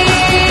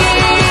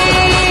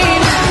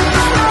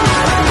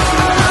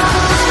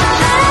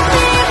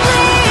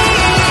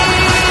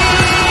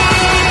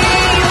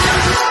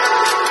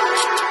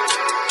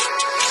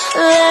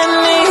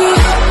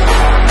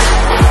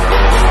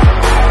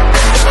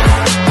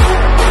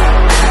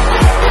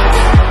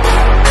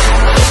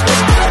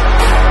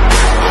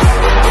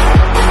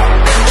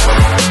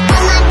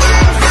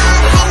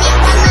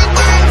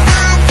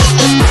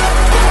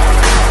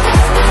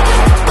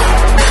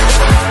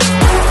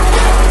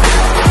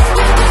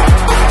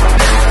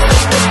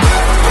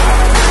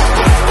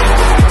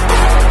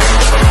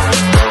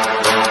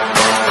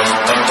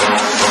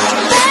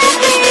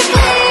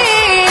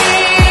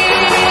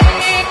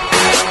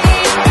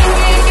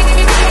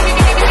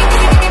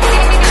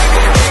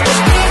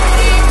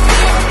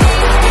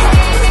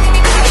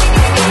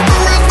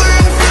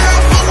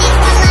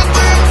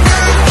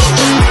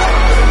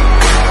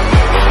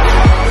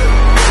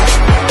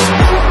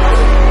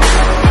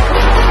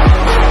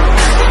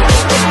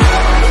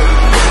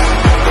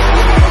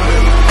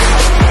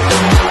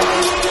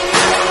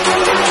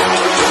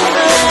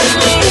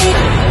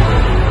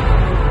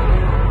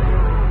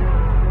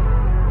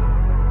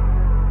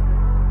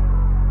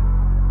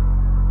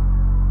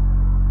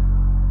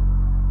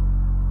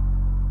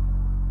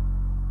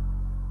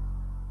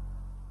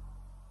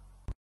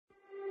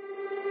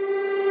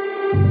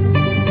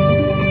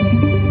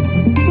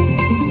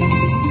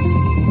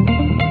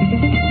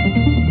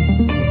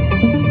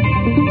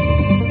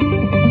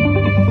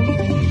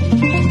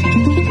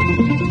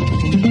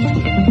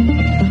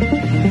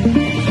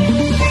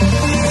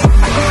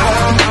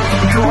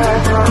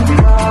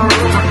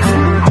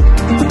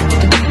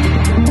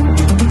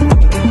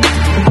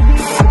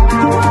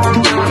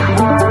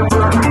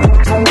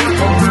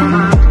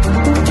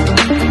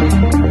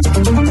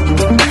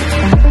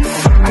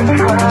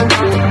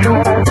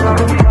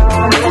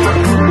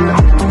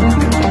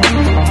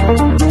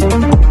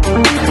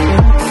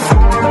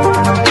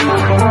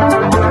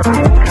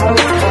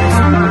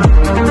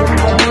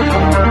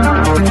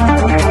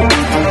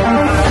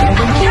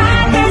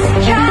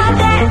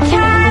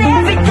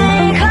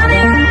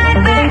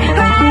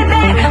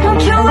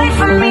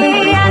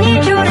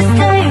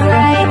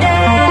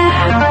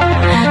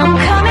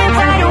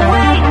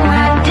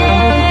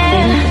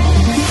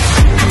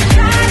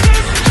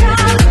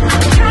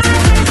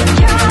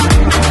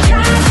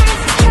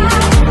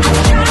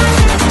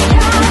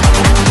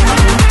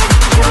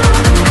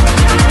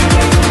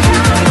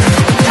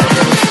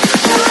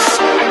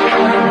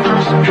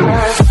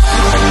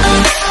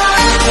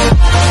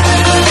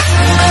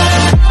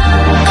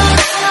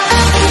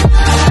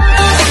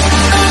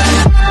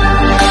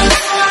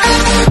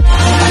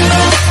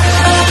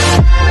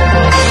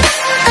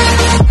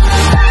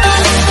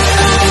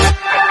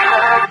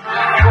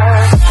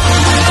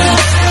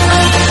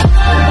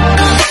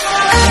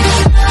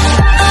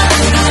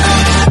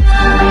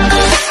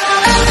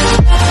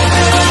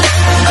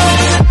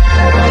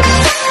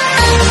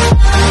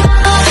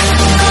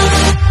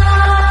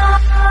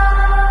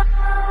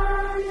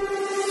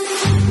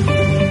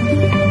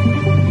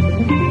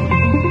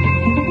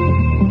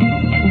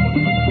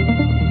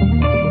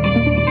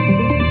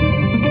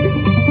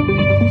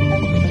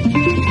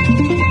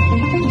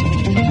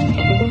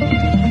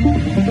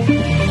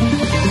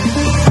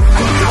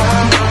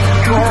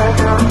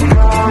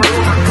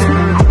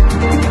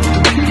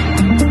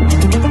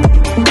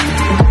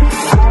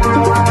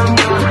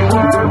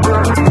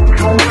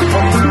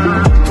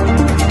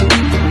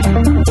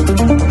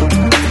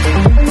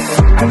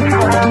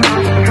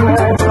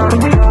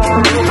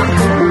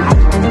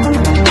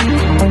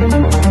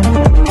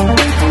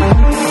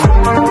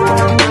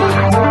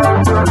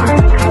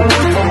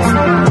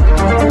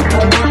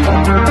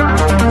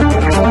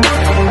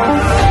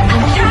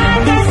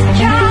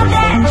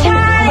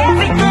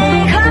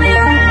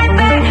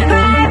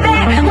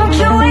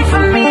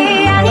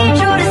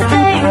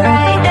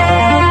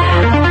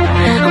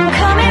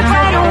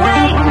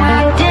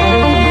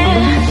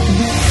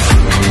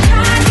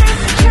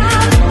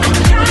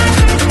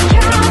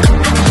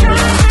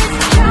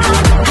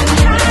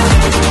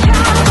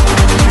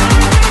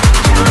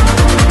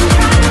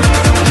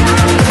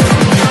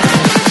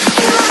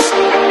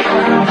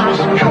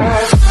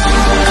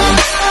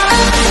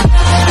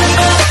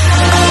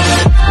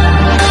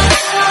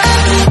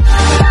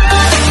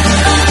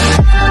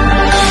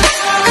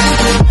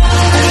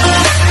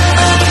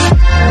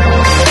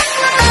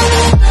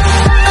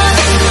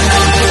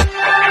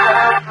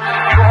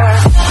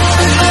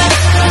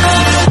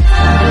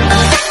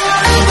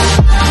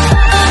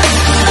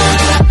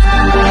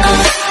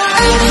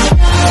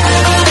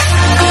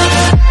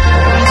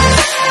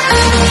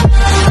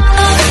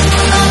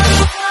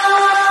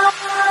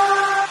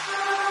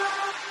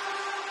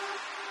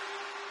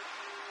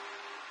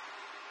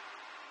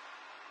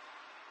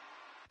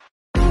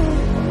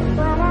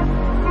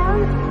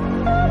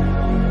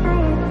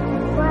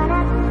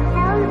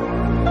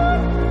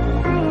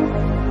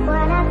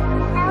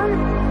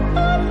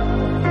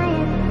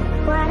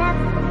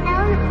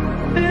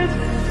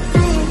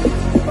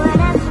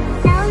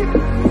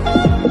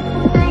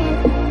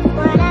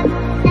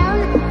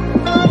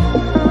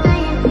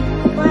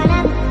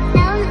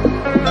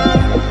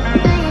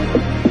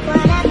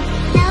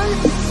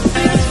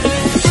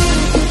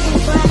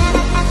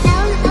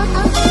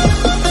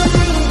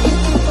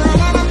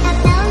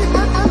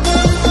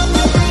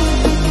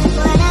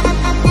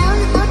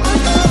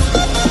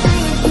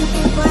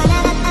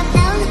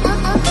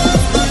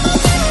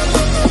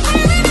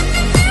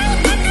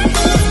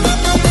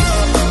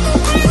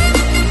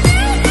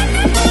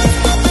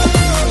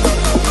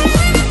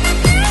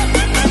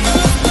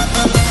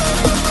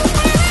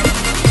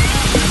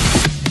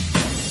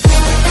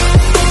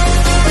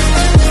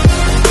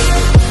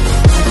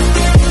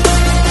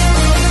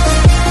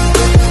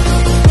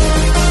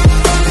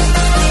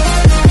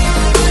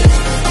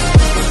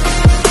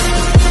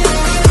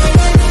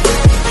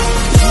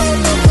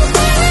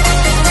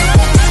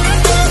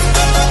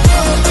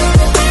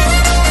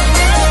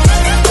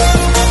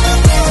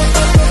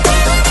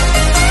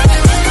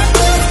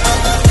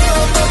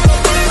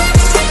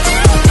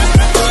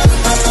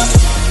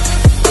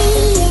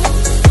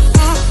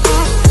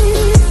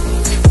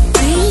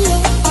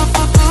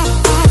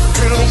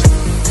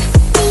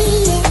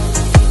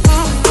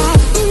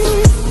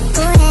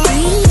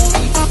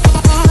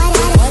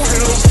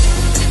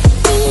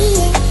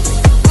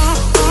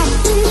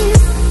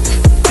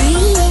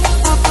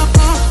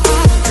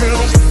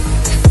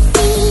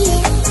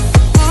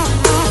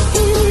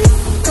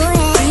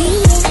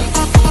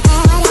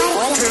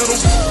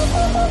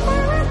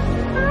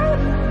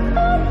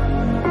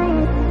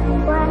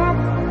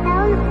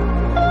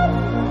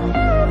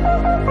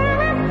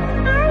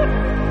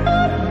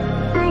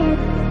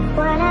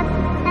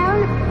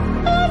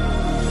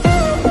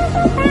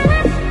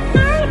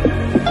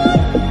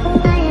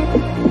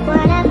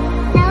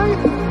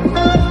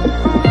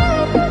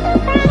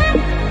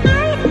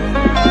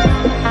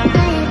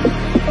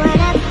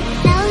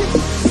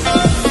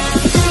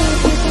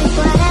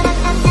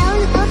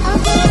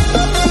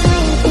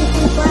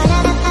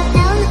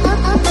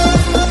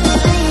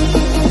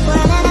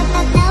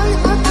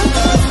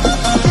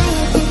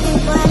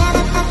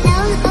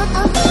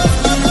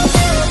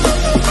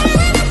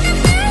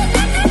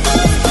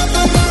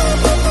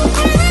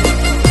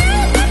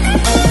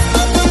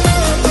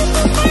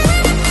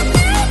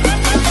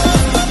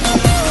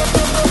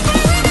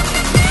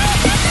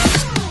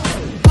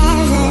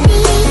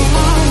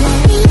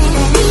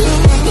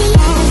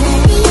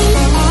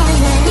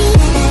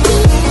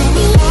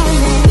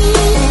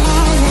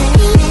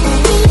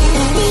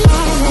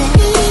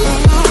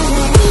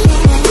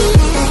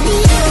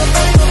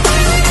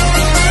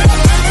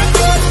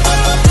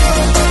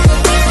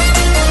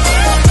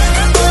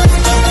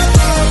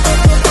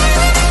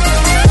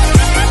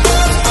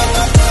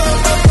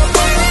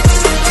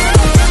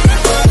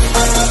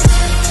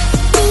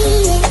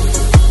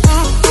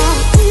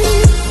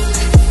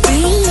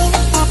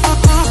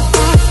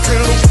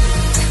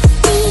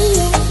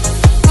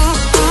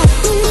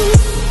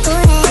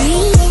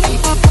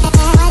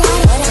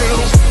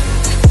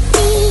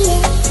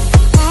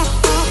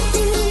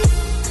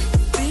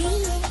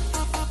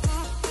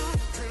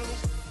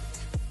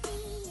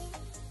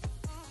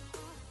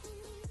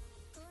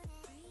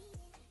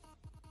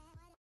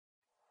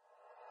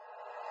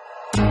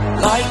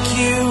 like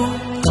you,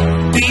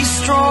 be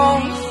strong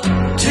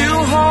to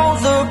hold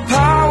the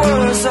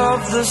powers of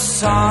the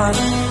sun.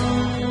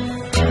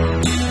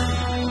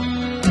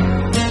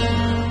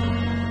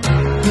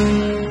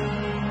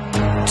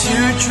 To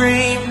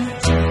dream,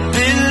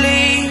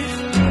 believe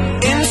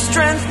in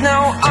strength.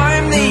 Now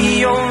I'm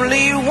the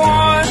only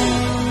one,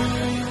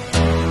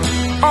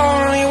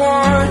 only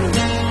one.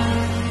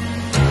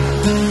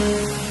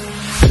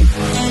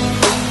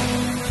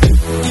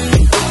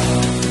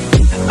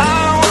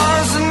 I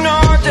was an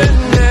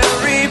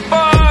ordinary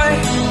boy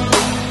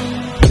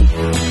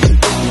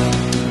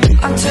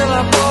until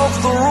I broke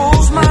the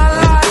rules my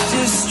life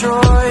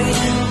destroyed.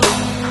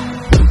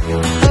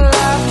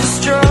 Life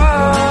destroyed.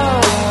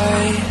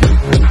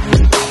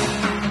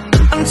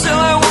 Until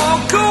I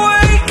walk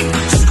awake,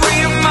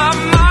 scream my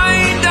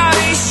mind, I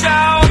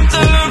shout,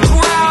 the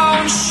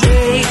ground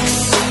shakes.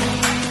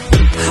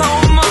 How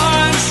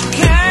much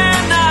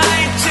can I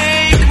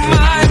take?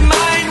 My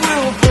mind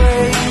will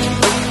break.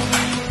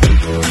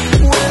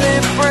 Will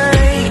it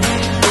break?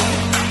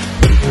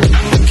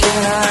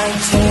 Can I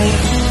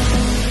take?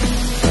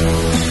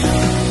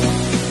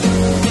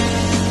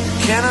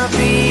 Can I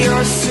be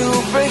your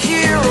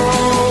superhero?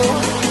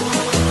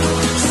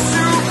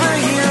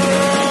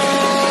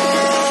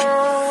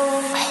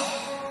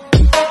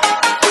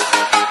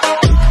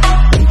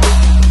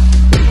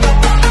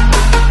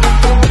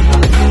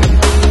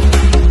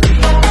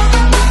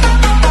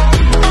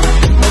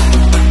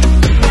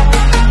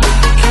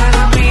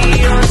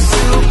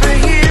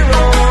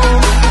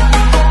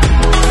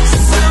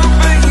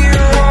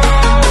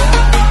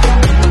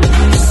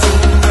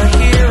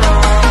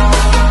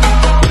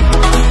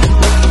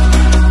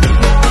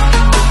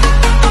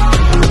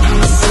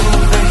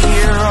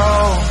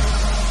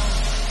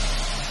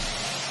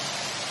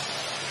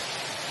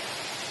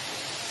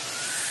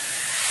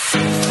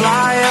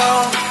 Fly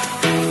up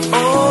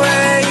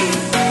away.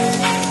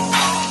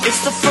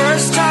 It's the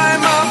first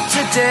time of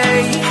today.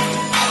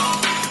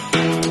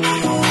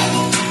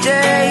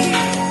 Today.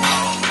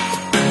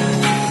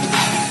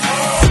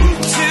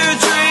 To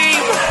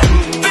dream,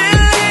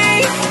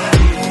 believe.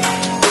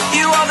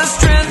 You are the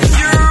strength,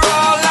 you're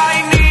all I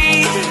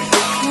need.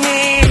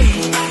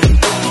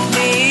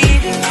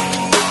 Need.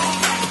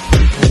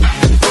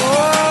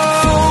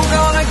 Oh,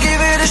 gonna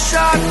give it a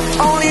shot.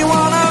 Only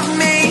one of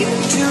me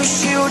to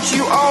shield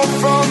you all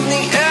from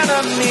the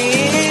enemy.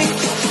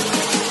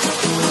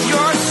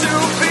 You're a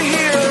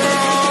superhero.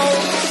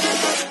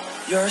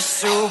 You're a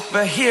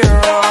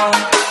superhero.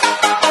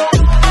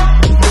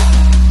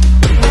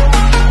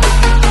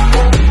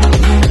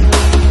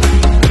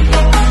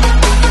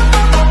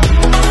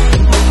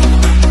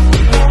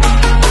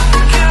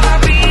 Can I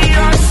be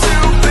your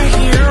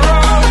superhero?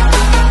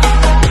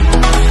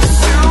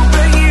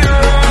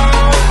 Superhero.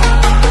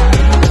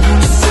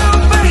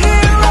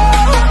 Superhero.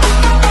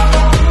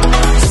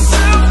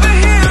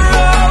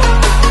 Superhero.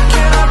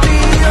 Can I be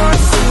your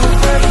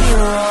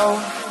superhero?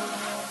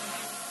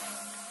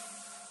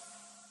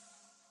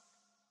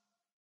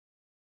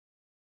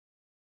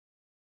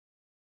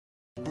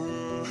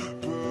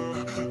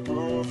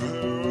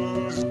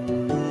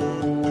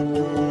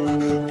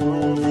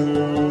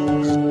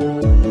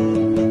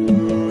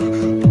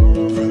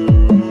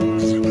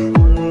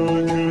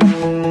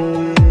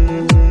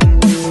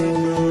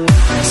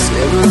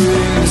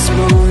 Savoring this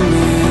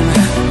moment.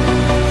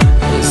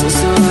 Is this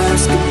our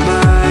last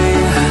goodbye?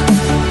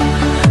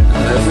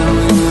 Haven't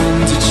we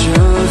learned each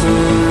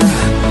other?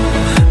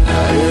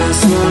 I guess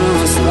one of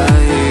us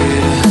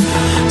lied.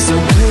 So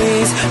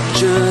please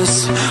just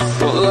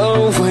pull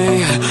away.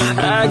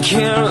 I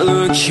can't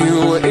look you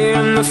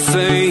in the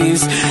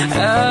face.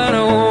 I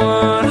don't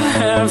wanna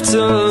have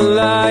to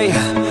lie.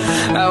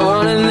 I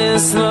wanted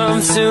this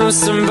love to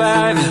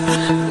survive.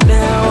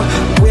 Now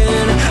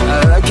when I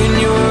look in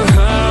your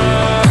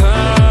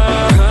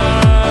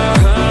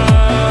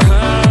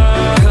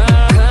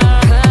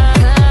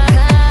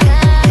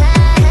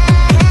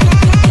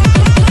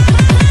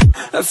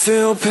I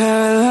feel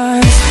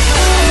paralyzed.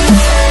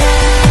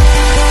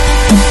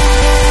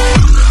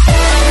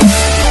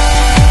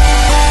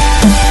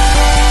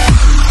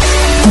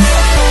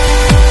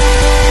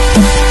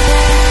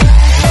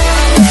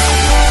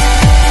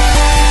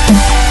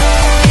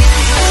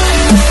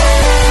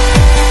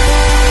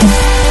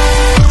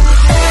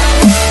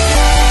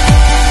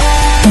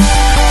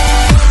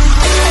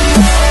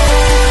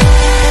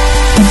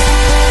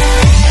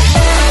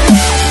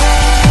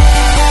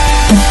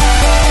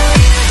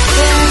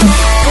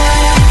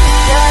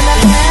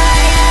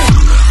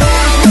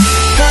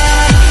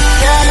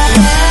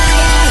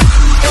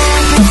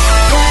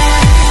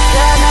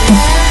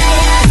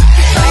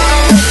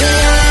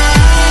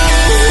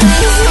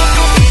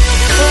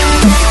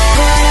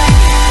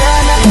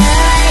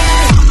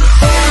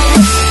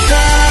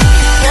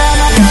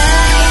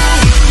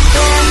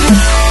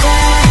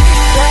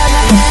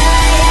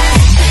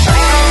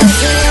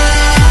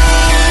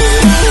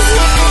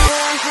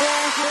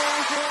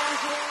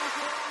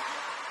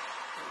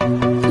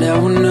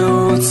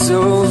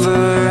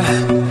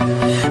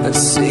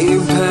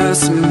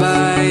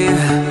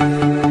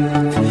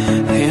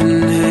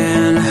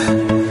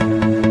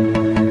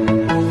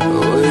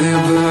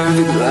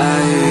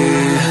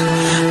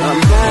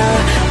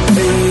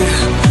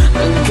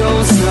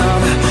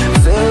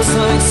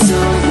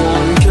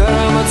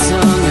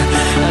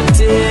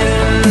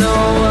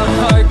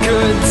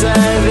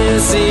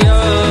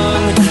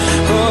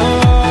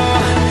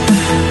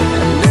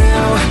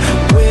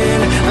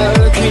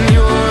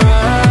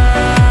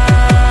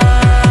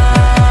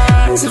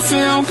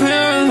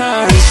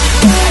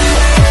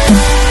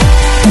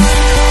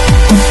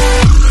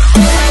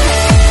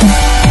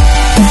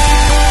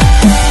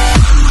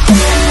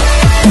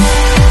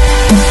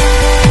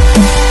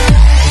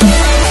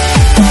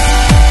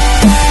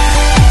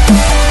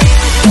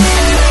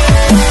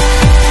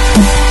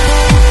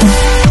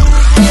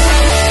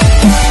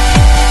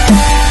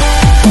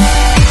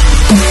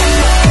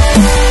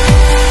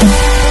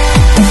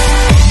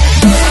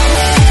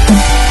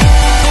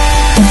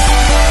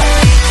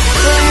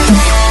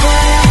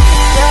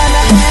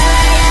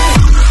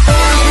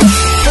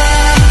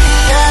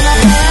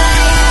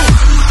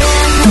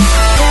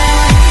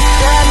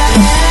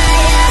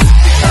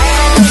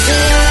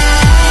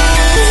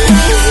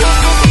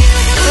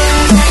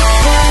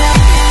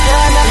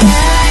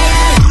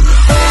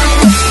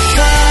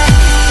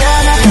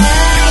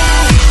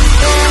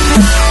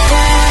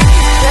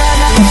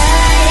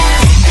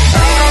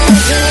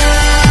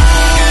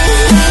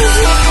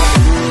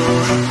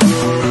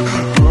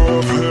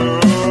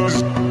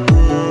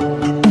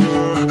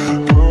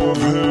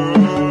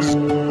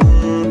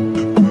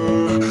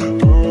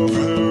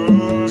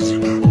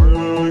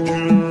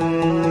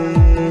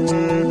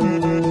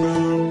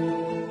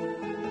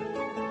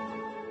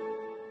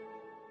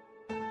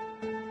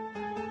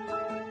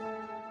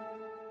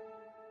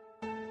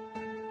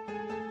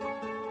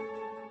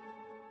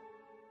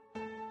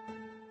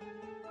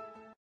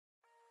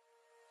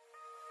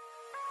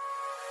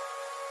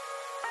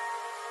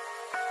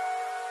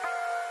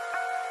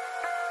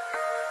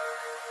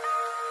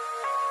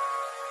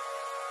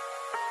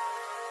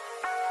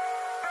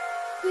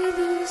 We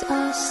lose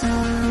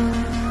ourselves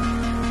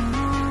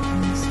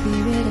in the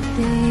spirit of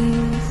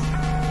things.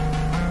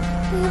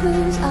 We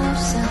lose our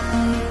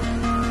sight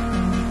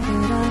when we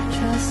put our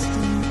trust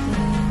in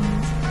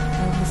things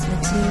of this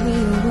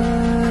material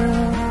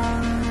world,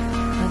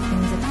 of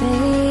things that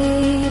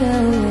fade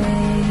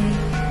away.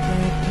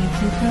 Yet we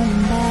keep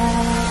coming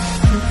back,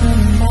 keep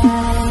coming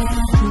back,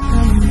 keep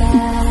coming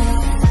back,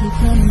 keep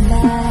coming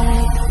back,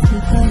 keep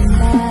coming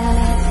back,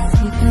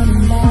 keep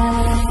coming back, keep coming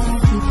back,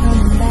 keep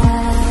coming back,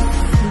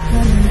 keep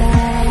coming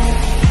back,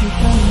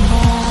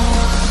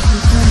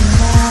 keep coming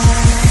back,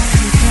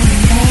 keep coming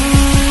back.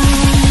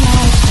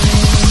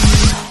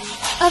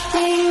 Of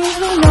things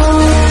we know.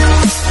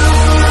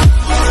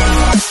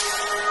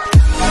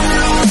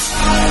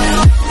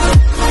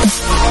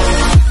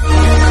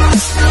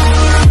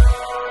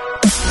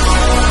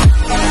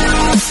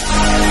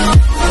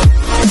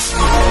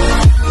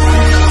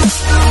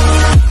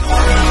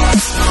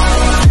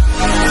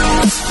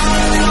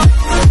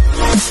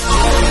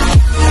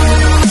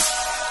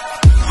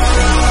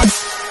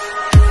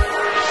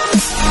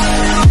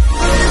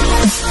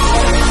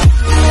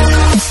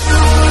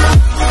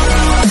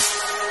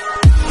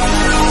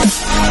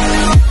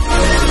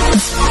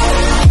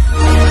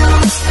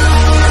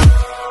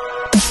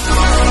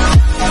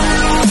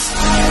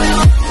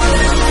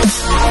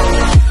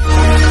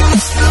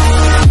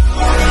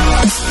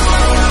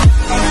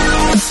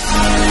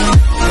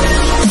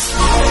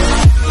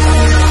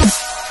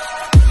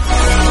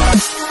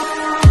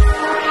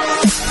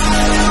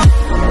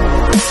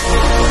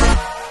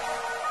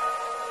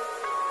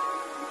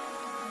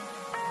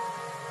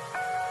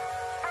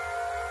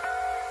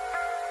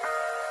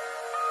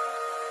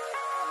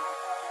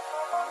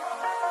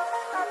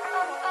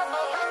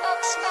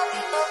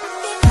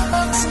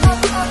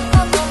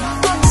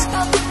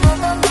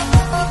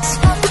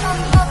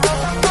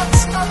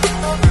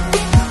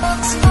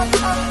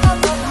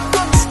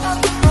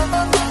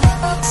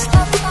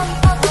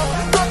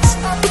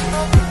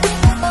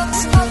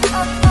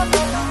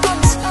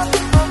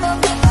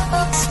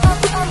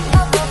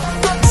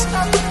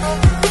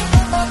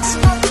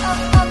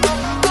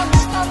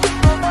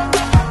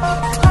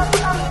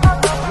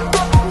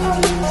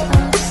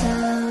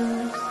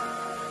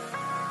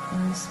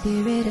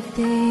 Spirit of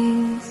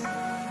things,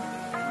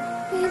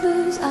 we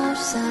lose our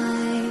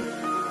sight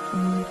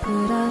when we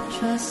put our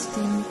trust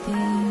in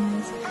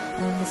things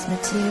of this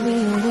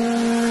material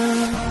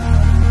world,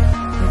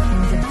 the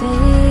things that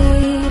fade